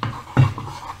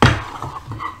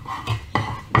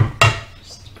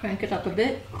 Just crank it up a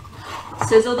bit.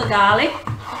 Sizzle the garlic.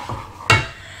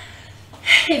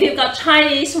 If you've got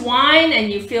Chinese wine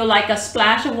and you feel like a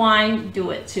splash of wine,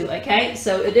 do it too, okay?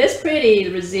 So it is pretty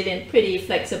resilient, pretty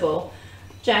flexible.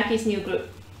 Jackie's new group.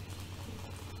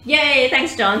 Yay,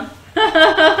 thanks John. Don't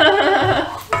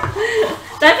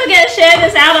forget to share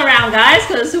this out around, guys,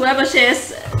 because whoever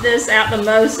shares this out the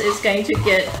most is going to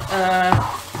get,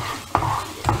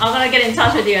 I'm going to get in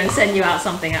touch with you and send you out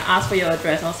something. I'll ask for your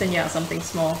address. I'll send you out something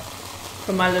small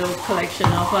from my little collection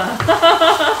of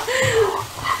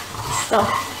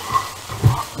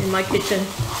stuff in my kitchen.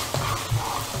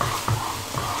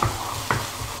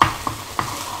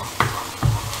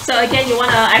 So again, you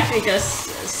want to actually just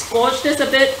scorch this a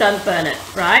bit, don't burn it,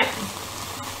 right?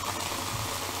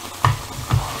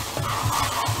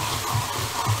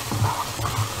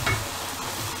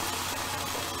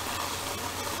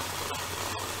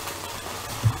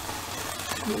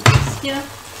 Here.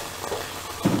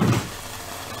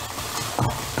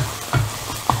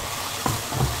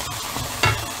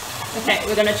 Okay,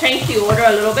 we're going to change the order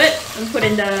a little bit and put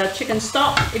in the chicken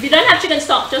stock. If you don't have chicken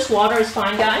stock, just water is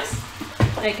fine, guys.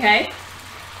 Okay.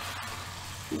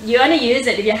 You only use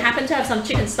it if you happen to have some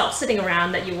chicken stock sitting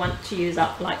around that you want to use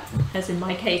up, like as in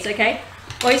my case, okay?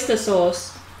 Oyster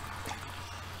sauce.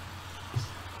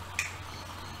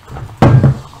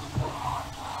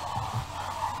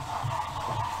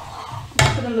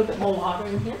 Put a little bit more water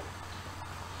in here.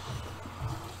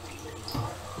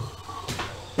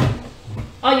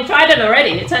 Oh, you tried it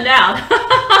already, it turned out.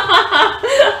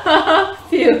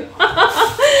 Phew.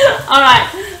 Alright,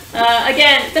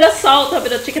 again, a bit of salt, a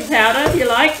bit of chicken powder if you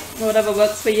like, whatever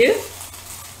works for you.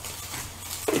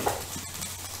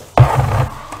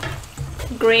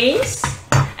 Greens.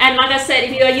 And like I said,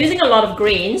 if you are using a lot of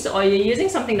greens or you're using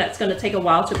something that's going to take a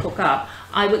while to cook up,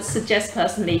 I would suggest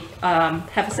personally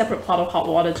have a separate pot of hot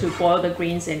water to boil the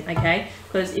greens in, okay?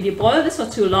 Because if you boil this for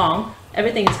too long,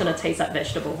 everything is going to taste like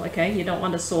vegetable, okay? You don't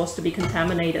want the sauce to be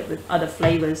contaminated with other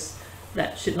flavors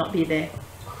that should not be there.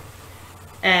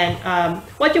 And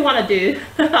what you want to do,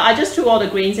 I just threw all the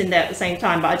greens in there at the same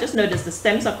time, but I just noticed the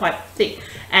stems are quite thick.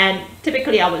 And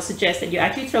typically I would suggest that you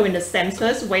actually throw in the stems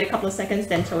first, wait a couple of seconds,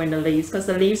 then throw in the leaves, because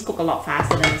the leaves cook a lot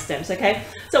faster than the stems, okay?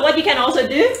 So what you can also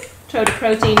do, throw the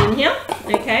protein in here,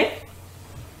 okay?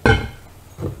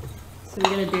 So we're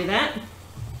going to do that.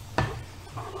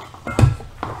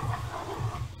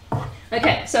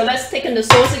 Okay, so let's thicken the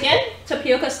sauce again.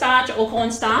 Tapioca starch or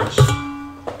cornstarch.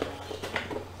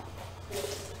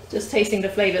 Just tasting the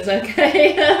flavors,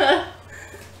 okay?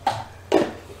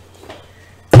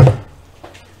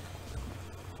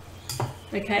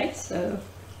 Okay, so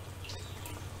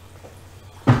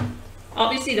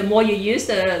obviously the more you use,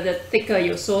 the thicker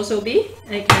your sauce will be,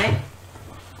 okay?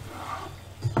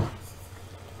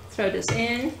 Throw this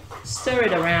in, stir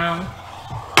it around,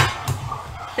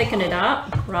 thicken it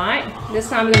up, right? This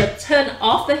time we're going to turn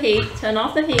off the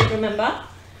heat, remember?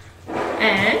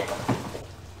 And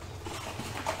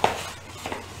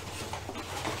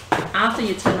after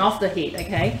you turn off the heat,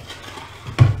 okay?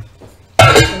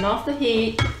 Turn off the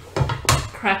heat,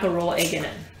 crack a raw egg in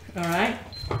it, all right?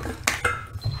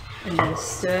 And then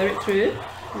stir it through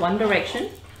one direction.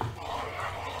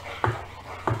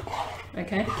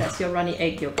 Okay, that's your runny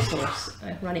egg yolk sauce,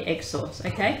 runny egg sauce,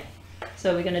 okay?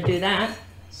 So we're going to do that.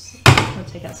 I'll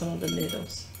take out some of the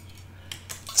noodles.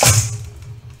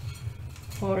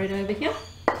 Pour it over here.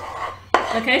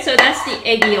 Okay, so that's the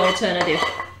eggy alternative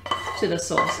to the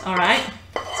sauce, all right?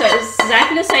 So it's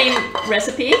exactly the same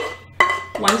recipe,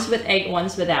 one's with egg,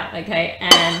 one's without, okay?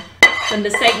 And the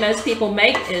mistake most people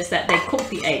make is that they cook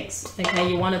the eggs, okay?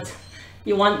 You want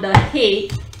the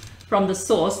heat from the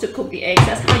sauce to cook the eggs.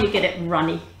 That's how you get it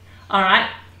runny, all right?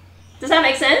 Does that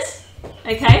make sense?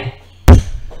 Okay.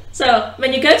 So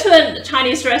when you go to a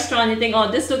Chinese restaurant, you think,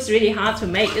 oh, this looks really hard to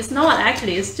make. It's not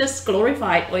actually. It's just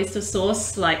glorified oyster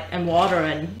sauce, and water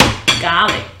and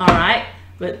garlic, all right?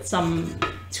 with some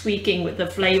tweaking with the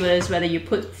flavors, whether you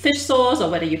put fish sauce or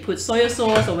whether you put soy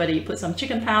sauce or whether you put some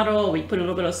chicken powder or you put a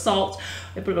little bit of salt,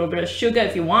 you put a little bit of sugar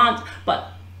if you want, but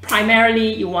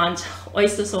primarily you want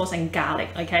oyster sauce and garlic.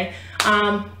 Okay,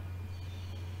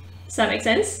 does that make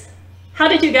sense? How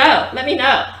did you go? Let me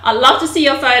know. I'd love to see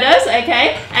your photos,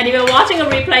 okay? And if you're watching a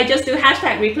replay, just do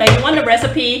hashtag replay. If you want the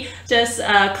recipe, just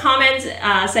comment,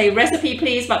 say recipe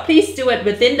please, but please do it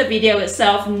within the video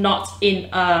itself, not in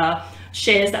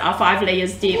shares that are 5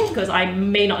 layers deep, because I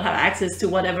may not have access to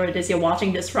whatever it is you're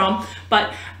watching this from.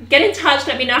 But get in touch,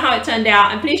 let me know how it turned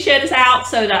out, and please share this out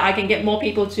so that I can get more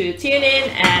people to tune in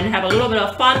and have a little bit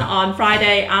of fun on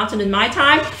Friday afternoon my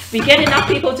time. If we get enough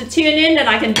people to tune in, then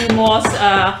I can do more,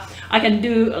 I can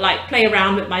do like play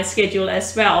around with my schedule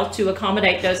as well to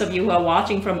accommodate those of you who are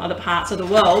watching from other parts of the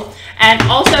world. And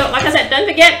also, like I said, don't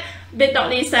forget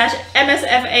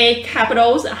bit.ly/MSFA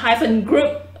capitals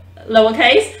 -group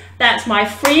lowercase. That's my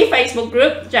free Facebook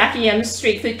group, Jackie M's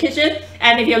Street Food Kitchen.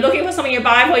 And if you're looking for something you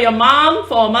buy for your mom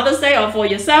for Mother's Day or for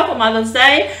yourself for Mother's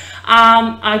Day,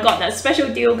 I've got that special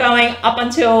deal going up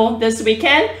until this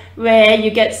weekend where you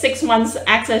get 6 months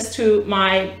access to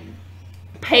my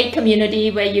paid community,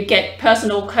 where you get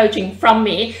personal coaching from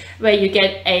me, where you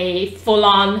get a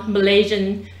full-on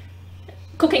Malaysian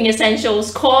cooking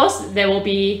essentials course.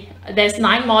 There's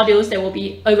 9 modules. There will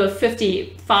be over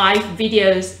 55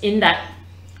 videos in that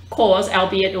course,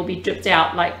 albeit it will be dripped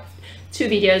out like 2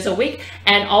 videos a week.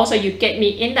 And also you get me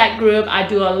in that group. I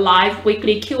do a live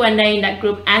weekly Q&A in that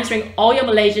group, answering all your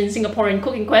Malaysian, Singaporean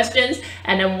cooking questions.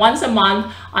 And then once a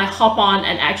month, I hop on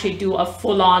and actually do a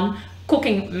full-on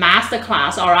cooking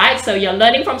masterclass. All right, so you're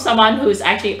learning from someone who's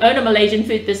actually owned a Malaysian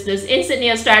food business in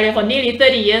Sydney, Australia for nearly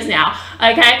 30 years now.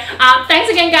 Okay, thanks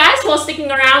again guys for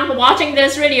sticking around, for watching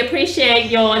this. Really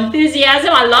appreciate your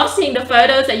enthusiasm. I love seeing the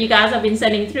photos that you guys have been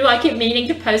sending through. I keep meaning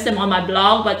to post them on my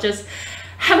blog, but just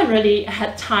haven't really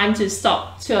had time to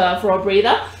stop for a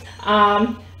breather.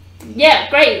 Yeah,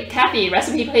 great. Kathy,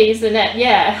 recipe please, Lynette.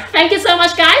 Yeah, thank you so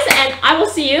much guys, and I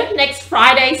will see you next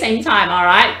Friday same time. All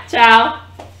right, ciao.